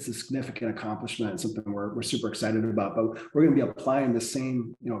it's a significant accomplishment, something we're super excited about. But we're going to be applying the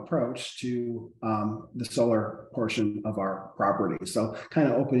same approach to the solar portion of our property. So kind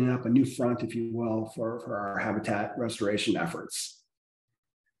of opening up a new front, if you will, for our habitat restoration efforts.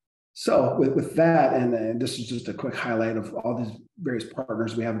 So with that, and this is just a quick highlight of all these various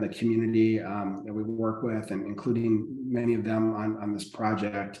partners we have in the community that we work with, and including many of them on this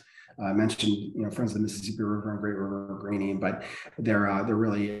project. I mentioned, Friends of the Mississippi River and Great River Greening, but they're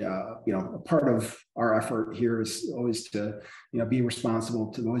really, a part of our effort here is always to, be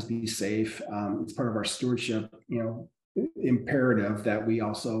responsible, to always be safe. It's part of our stewardship, imperative that we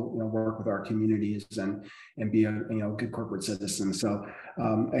also, work with our communities and be a, good corporate citizen. So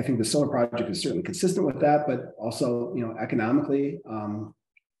I think the solar project is certainly consistent with that, but also, economically,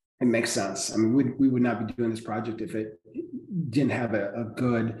 it makes sense. I mean, we would not be doing this project if it didn't have a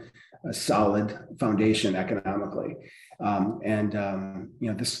good, solid foundation economically.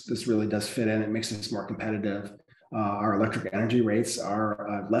 This really does fit in. It makes us more competitive. Our electric energy rates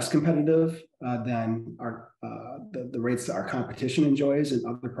are less competitive than the rates that our competition enjoys in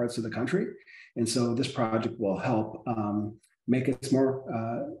other parts of the country. And so this project will help make us more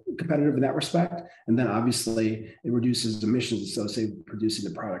competitive in that respect. And then obviously it reduces emissions associated with producing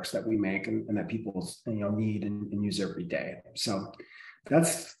the products that we make and that people need and use every day. So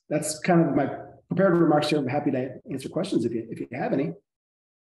that's kind of my prepared remarks here. I'm happy to answer questions if you have any.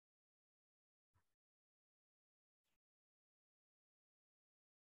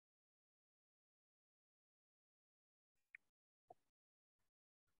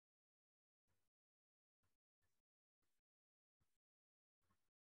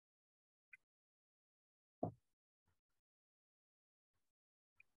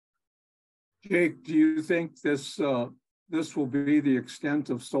 Jake, do you think this will be the extent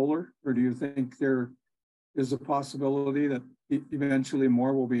of solar, or do you think there is a possibility that eventually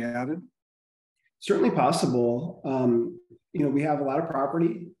more will be added? Certainly possible. We have a lot of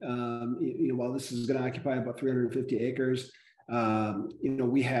property. While this is going to occupy about 350 acres,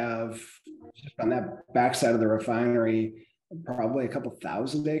 we have just on that backside of the refinery probably a couple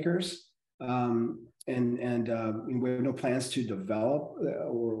thousand acres. And we have no plans to develop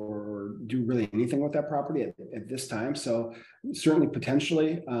or do really anything with that property at this time. So certainly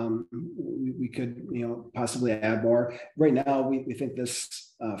potentially we could possibly add more. Right now we think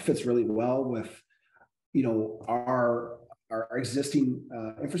this fits really well with our existing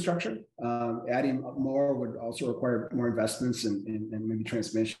infrastructure. Adding more would also require more investments and maybe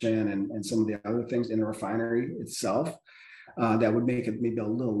transmission and some of the other things in the refinery itself. That would make it maybe a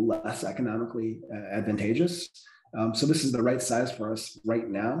little less economically advantageous. So this is the right size for us right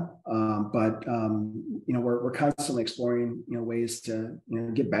now. But we're constantly exploring ways to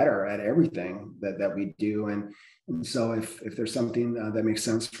get better at everything that we do. And so if there's something that makes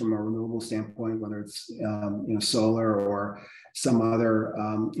sense from a renewable standpoint, whether it's solar or some other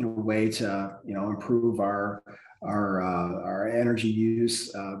way to improve our energy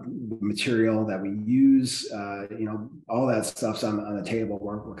use, material that we use, all that stuff's on the table.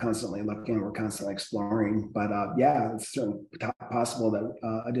 We're constantly looking, we're constantly exploring, but yeah, it's certainly possible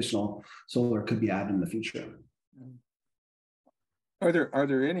that additional solar could be added in the future. Are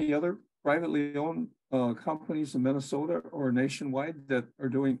there any other privately owned companies in Minnesota or nationwide that are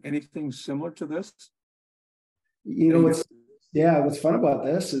doing anything similar to this? What's fun about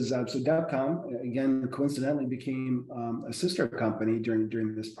this is so Devcom, again, coincidentally became a sister company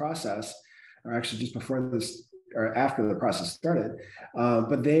during this process, or actually just before this or after the process started.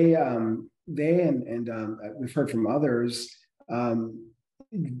 But they and we've heard from others,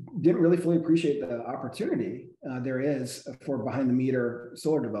 didn't really fully appreciate the opportunity there is for behind the meter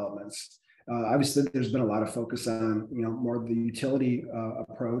solar developments. Obviously, there's been a lot of focus on more of the utility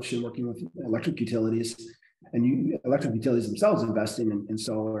approach and working with electric utilities and electric utilities themselves investing in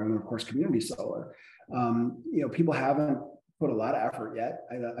solar and of course community solar. People haven't put a lot of effort yet,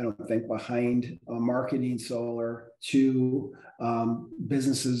 I don't think, behind marketing solar to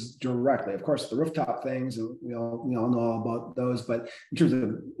businesses directly. Of course, the rooftop things, and we all know all about those. But in terms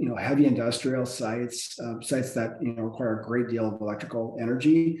of heavy industrial sites, sites that require a great deal of electrical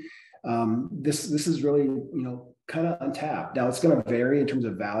energy, this is really kind of untapped. Now it's going to vary in terms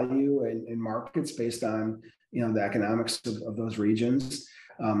of value in markets based on the economics of those regions.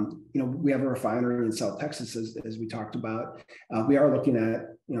 We have a refinery in South Texas, as we talked about. We are looking at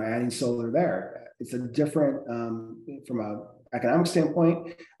adding solar there. It's a different from a economic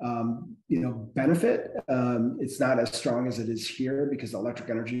standpoint, benefit. It's not as strong as it is here because the electric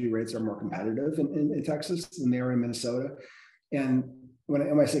energy rates are more competitive in Texas than they are in Minnesota. And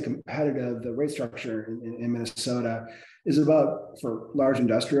when I say competitive, the rate structure in Minnesota is about, for large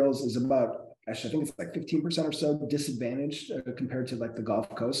industrials, is about, actually, I think it's like 15% or so disadvantaged compared to like the Gulf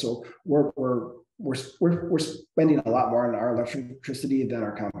Coast. So we're spending a lot more on our electricity than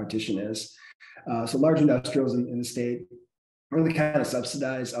our competition is. So large industrials in the state really kind of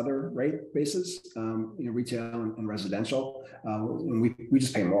subsidize other rate bases, retail and residential. And we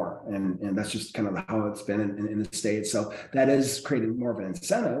just pay more, and that's just kind of how it's been in the state. So that is creating more of an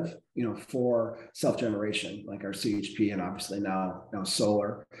incentive, for self-generation, like our CHP and obviously now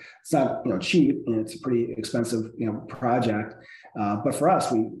solar. It's not cheap, and it's a pretty expensive project. But for us,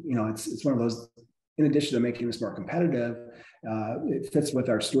 it's one of those. In addition to making this more competitive, it fits with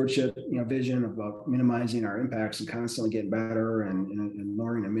our stewardship, vision about minimizing our impacts and constantly getting better and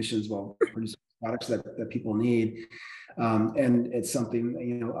lowering emissions while producing products that people need. And it's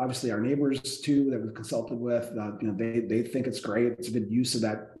something, obviously our neighbors too that we've consulted with, they think it's great. It's a good use of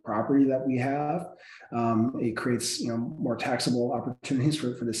that property that we have. It creates, more taxable opportunities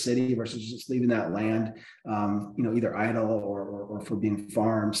for the city versus just leaving that land, either idle or for being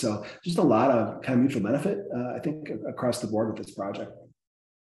farmed. So just a lot of kind of mutual benefit, I think, across the board with this project.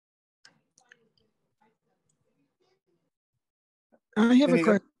 I have a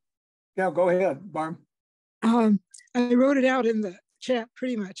question. Yeah, go ahead, Barb. I wrote it out in the chat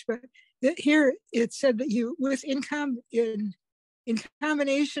pretty much, but here it said that in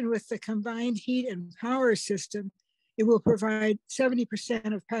combination with the combined heat and power system, it will provide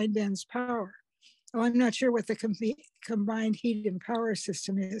 70% of Pine Bend's power. Well, I'm not sure what the combined heat and power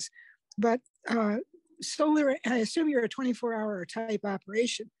system is, but solar, I assume you're a 24-hour type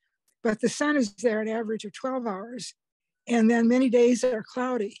operation, but the sun is there an average of 12 hours, and then many days are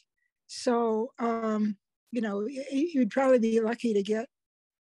cloudy. So, you'd probably be lucky to get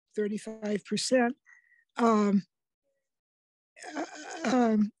 35%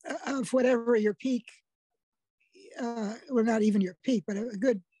 of whatever your peak, well, not even your peak, but a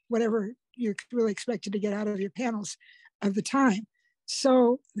good, whatever you're really expected to get out of your panels of the time.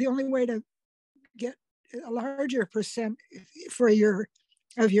 So the only way to get a larger percent for your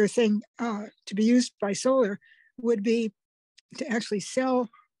thing to be used by solar would be to actually sell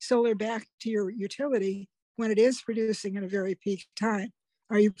solar back to your utility when it is producing at a very peak time.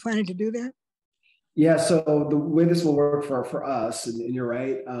 Are you planning to do that? Yeah, so the way this will work for us, and you're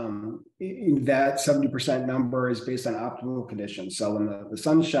right, that 70% number is based on optimal conditions. So when the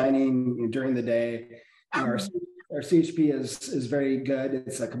sun's shining during the day, our CHP is very good.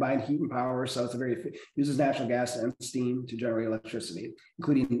 It's a combined heat and power, so uses natural gas and steam to generate electricity,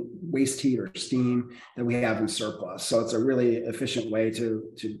 including waste heat or steam that we have in surplus. So it's a really efficient way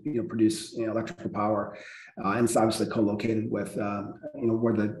to produce electrical power, and it's obviously co-located with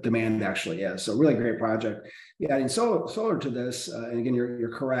where the demand actually is. So really great project. Yeah, adding solar to this, and again,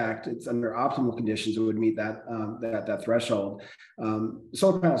 you're correct. It's under optimal conditions it would meet that threshold.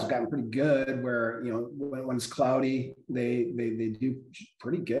 Solar panels have gotten pretty good where when it's cloudy, they do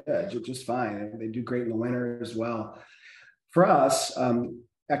pretty good, just fine. They do great in the winter as well. For us,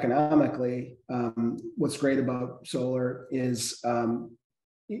 economically, what's great about solar is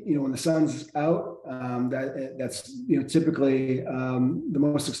when the sun's out, that's typically the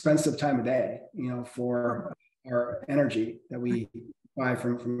most expensive time of day, for our energy that we buy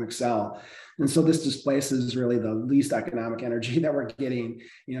from Xcel. And so this displaces really the least economic energy that we're getting,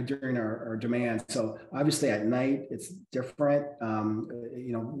 during our demand. So obviously at night it's different.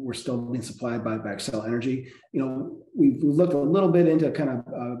 We're still being supplied by Xcel Energy. we've looked a little bit into kind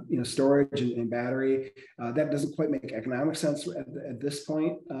of storage and battery. That doesn't quite make economic sense at this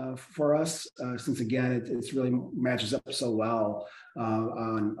point for us, since again it's really matches up so well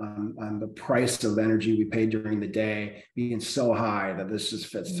on the price of energy we pay during the day being so high that this just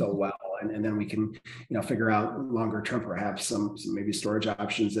fits so well. And then we can figure out longer term perhaps some maybe storage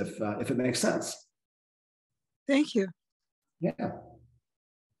options if it makes sense. Thank you. Yeah.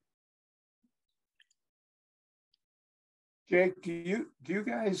 Jake, do you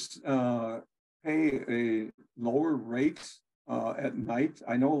guys pay a lower rate at night?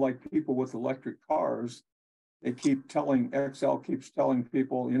 I know, like people with electric cars, they keep telling XL keeps telling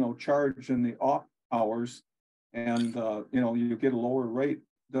people, charge in the off hours, and you get a lower rate.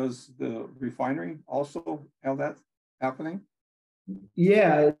 Does the refinery also have that happening?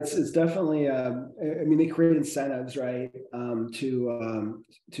 Yeah, it's definitely. They create incentives, right, to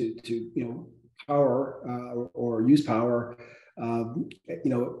power or use power,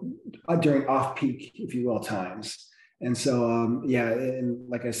 during off-peak, if you will, times. And so, and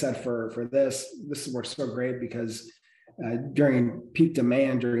like I said, for this works so great because during peak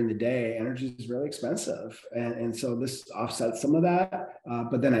demand during the day, energy is really expensive, and so this offsets some of that.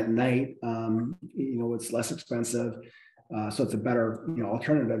 But then at night, it's less expensive. So it's a better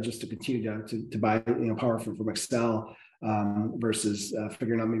alternative just to continue to buy power from Excel versus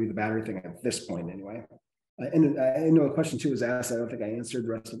figuring out maybe the battery thing at this point anyway. And I know a question too was asked. I don't think I answered the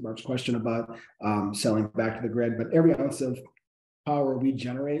rest of Mark's question about selling back to the grid, but every ounce of power we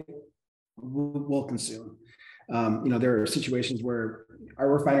generate will consume. There are situations where our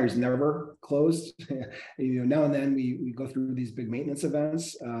refinery is never closed. Now and then we go through these big maintenance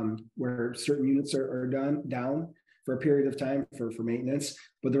events where certain units are down for a period of time for maintenance,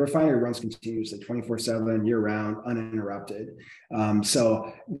 but the refinery runs continuously 24/7 year round, uninterrupted.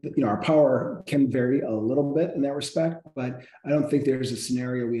 So our power can vary a little bit in that respect, but I don't think there's a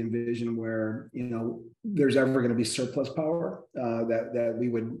scenario we envision where there's ever going to be surplus power that we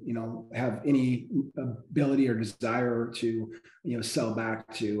would have any ability or desire to sell back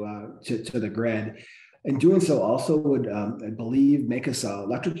to the grid. And doing so also would, I believe, make us an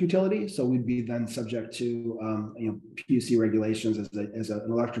electric utility. So we'd be then subject to, PUC regulations as an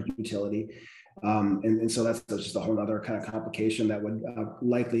electric utility. And so that's just a whole other kind of complication that would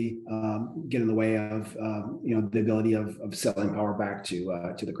likely get in the way of, the ability of selling power back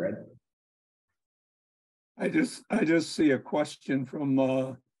to the grid. I just see a question from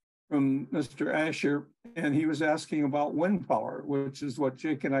Mr. Asher, and he was asking about wind power, which is what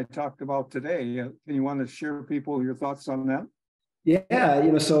Jake and I talked about today. Can you want to share people your thoughts on that?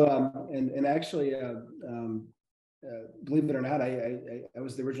 Yeah, so and actually, believe it or not, I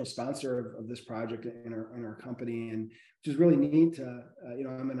was the original sponsor of this project in our company, and which is really neat.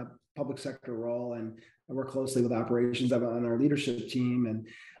 I'm in a public sector role, and I work closely with operations. I'm on our leadership team, and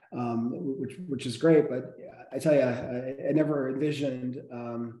which is great. But I tell you, I never envisioned,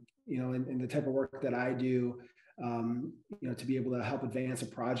 in the type of work that I do, to be able to help advance a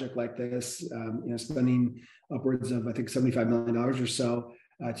project like this, spending upwards of, I think, $75 million or so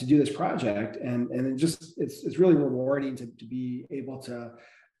to do this project. And it's really rewarding to be able to,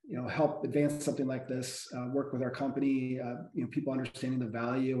 help advance something like this, work with our company, people understanding the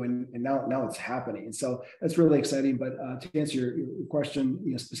value, and now it's happening. And so that's really exciting. But to answer your question,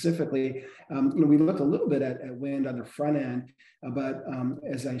 specifically, we looked a little bit at wind on the front end, but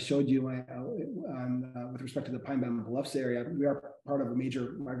as I showed you with respect to the Pine Bend Bluffs area, we are part of a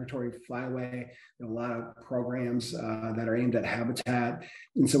major migratory flyway. A lot of programs that are aimed at habitat,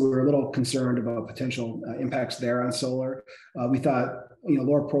 and so we were a little concerned about potential impacts there on solar. We thought,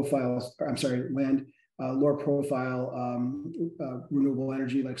 lower profiles, wind, lower profile renewable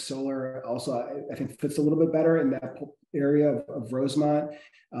energy like solar also, I think, fits a little bit better in that area of Rosemont.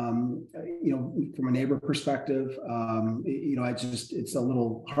 From a neighbor perspective, it's a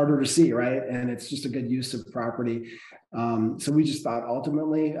little harder to see, right? And it's just a good use of property. So we just thought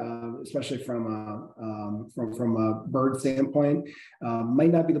ultimately, especially from a bird standpoint,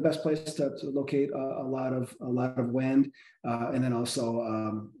 might not be the best place to locate a lot of wind. And then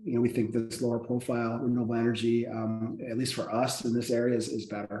also, we think this lower profile renewable energy, at least for us in this area, is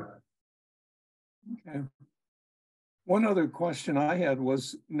better. Okay. One other question I had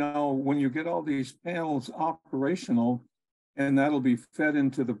was, now when you get all these panels operational and that'll be fed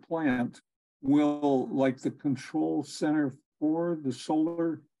into the plant, will like the control center for the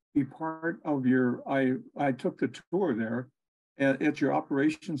solar be part of your, I took the tour there at your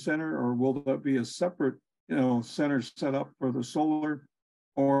operation center, or will that be a separate, center set up for the solar,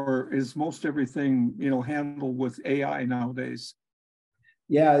 or is most everything, handled with AI nowadays?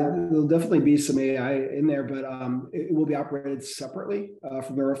 Yeah, there'll definitely be some AI in there, but it will be operated separately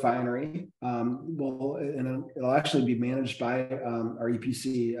from the refinery. And it'll actually be managed by our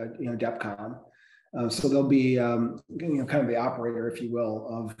EPC, DEPCON. So they'll be, kind of the operator, if you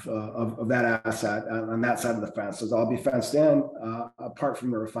will, of that asset on that side of the fence. So they'll all be fenced in, apart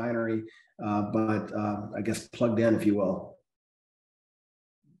from the refinery, but I guess plugged in, if you will.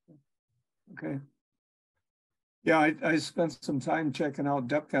 Okay. Yeah, I spent some time checking out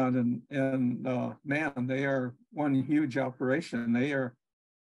DEPCON, and man, they are one huge operation. They are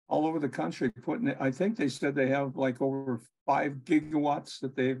all over the country putting it. I think they said they have like over 5 gigawatts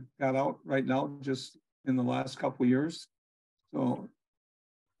that they've got out right now, just in the last couple of years. So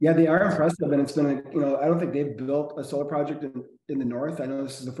yeah, they are impressive, and it's been I don't think they've built a solar project in the north. I know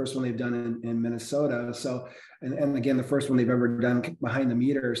this is the first one they've done in Minnesota. So, and again, the first one they've ever done behind the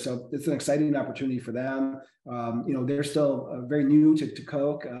meter. So it's an exciting opportunity for them. They're still very new to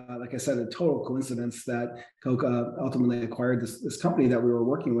Koch. Like I said, a total coincidence that Koch ultimately acquired this company that we were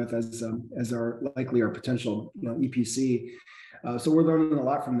working with as our potential EPC. So we're learning a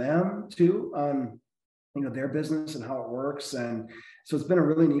lot from them too on their business and how it works. And so it's been a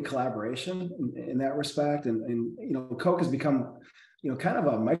really neat collaboration in that respect. And Koch has become, kind of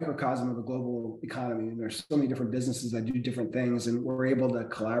a microcosm of the global economy. And there's so many different businesses that do different things, and we're able to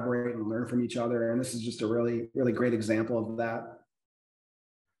collaborate and learn from each other. And this is just a really, really great example of that.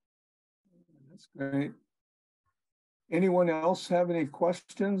 That's great. Anyone else have any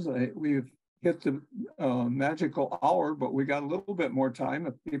questions? We've hit the magical hour, but we got a little bit more time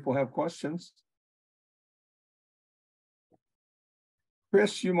if people have questions.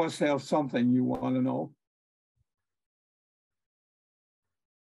 Chris, you must have something you want to know.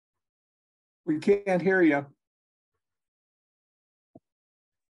 We can't hear you.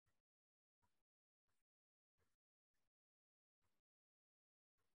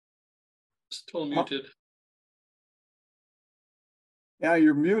 Still muted. Yeah,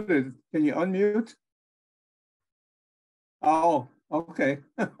 you're muted. Can you unmute? Oh, okay.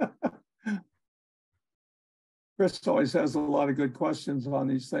 Chris always has a lot of good questions on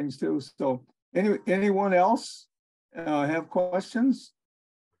these things too. So anyone else have questions?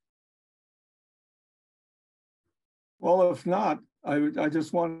 Well, if not, I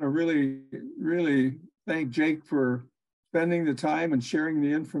just want to really, really thank Jake for spending the time and sharing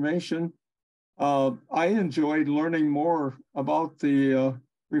the information. I enjoyed learning more about the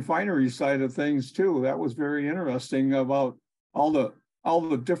refinery side of things too. That was very interesting about all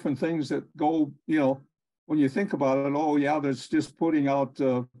the different things that go, when you think about it, oh yeah, there's just putting out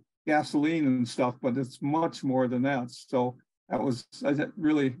gasoline and stuff, but it's much more than that. So that was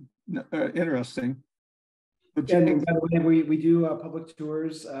really interesting. And by the way, we do public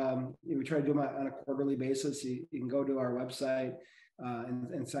tours. We try to do them on a quarterly basis. You can go to our website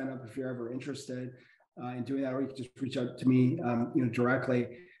and sign up if you're ever interested in doing that, or you can just reach out to me, directly.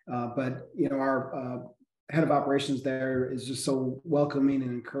 But our head of operations there is just so welcoming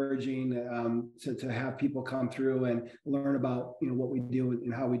and encouraging to have people come through and learn about what we do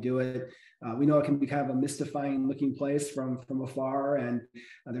and how we do it. We know it can be kind of a mystifying looking place from afar, and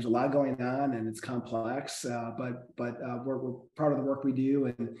there's a lot going on, and it's complex. But we're proud of the work we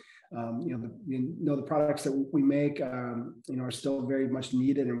do, and the products that we make are still very much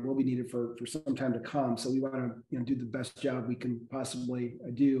needed and will be needed for some time to come. So we want to do the best job we can possibly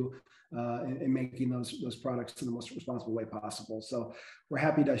do in making those products in the most responsible way possible. So we're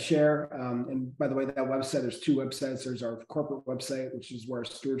happy to share. And by the way, that website, there's 2 websites. There's our corporate website, which is where our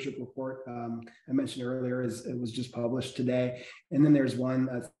stewardship report I mentioned earlier it was just published today. And then there's one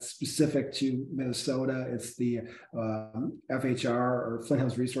specific to Minnesota. It's the FHR or Flint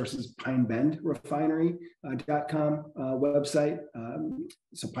Hills Resources Pine Bend Refinery.com website.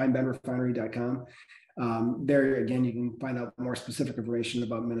 So pinebendrefinery.com. There again, you can find out more specific information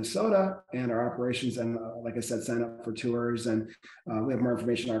about Minnesota and our operations, and like I said, sign up for tours, and we have more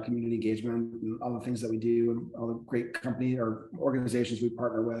information on our community engagement and all the things that we do, and all the great company or organizations we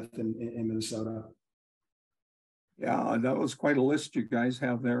partner with in Minnesota. Yeah, that was quite a list you guys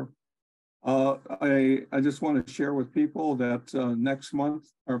have there. I just want to share with people that next month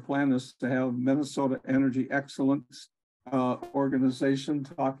our plan is to have Minnesota Energy Excellence organization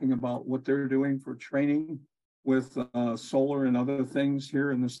talking about what they're doing for training with solar and other things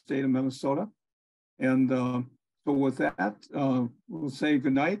here in the state of Minnesota. And so with that, we'll say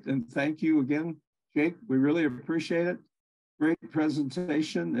good night and thank you again, Jake. We really appreciate it. Great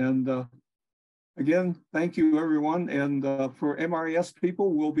presentation. And again, thank you everyone. And for MRES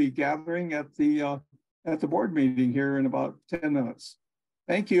people, we'll be gathering at the board meeting here in about 10 minutes.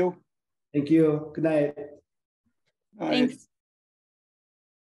 Thank you. Thank you. Good night. Thanks.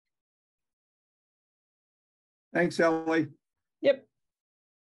 Thanks, Ellie. Yep.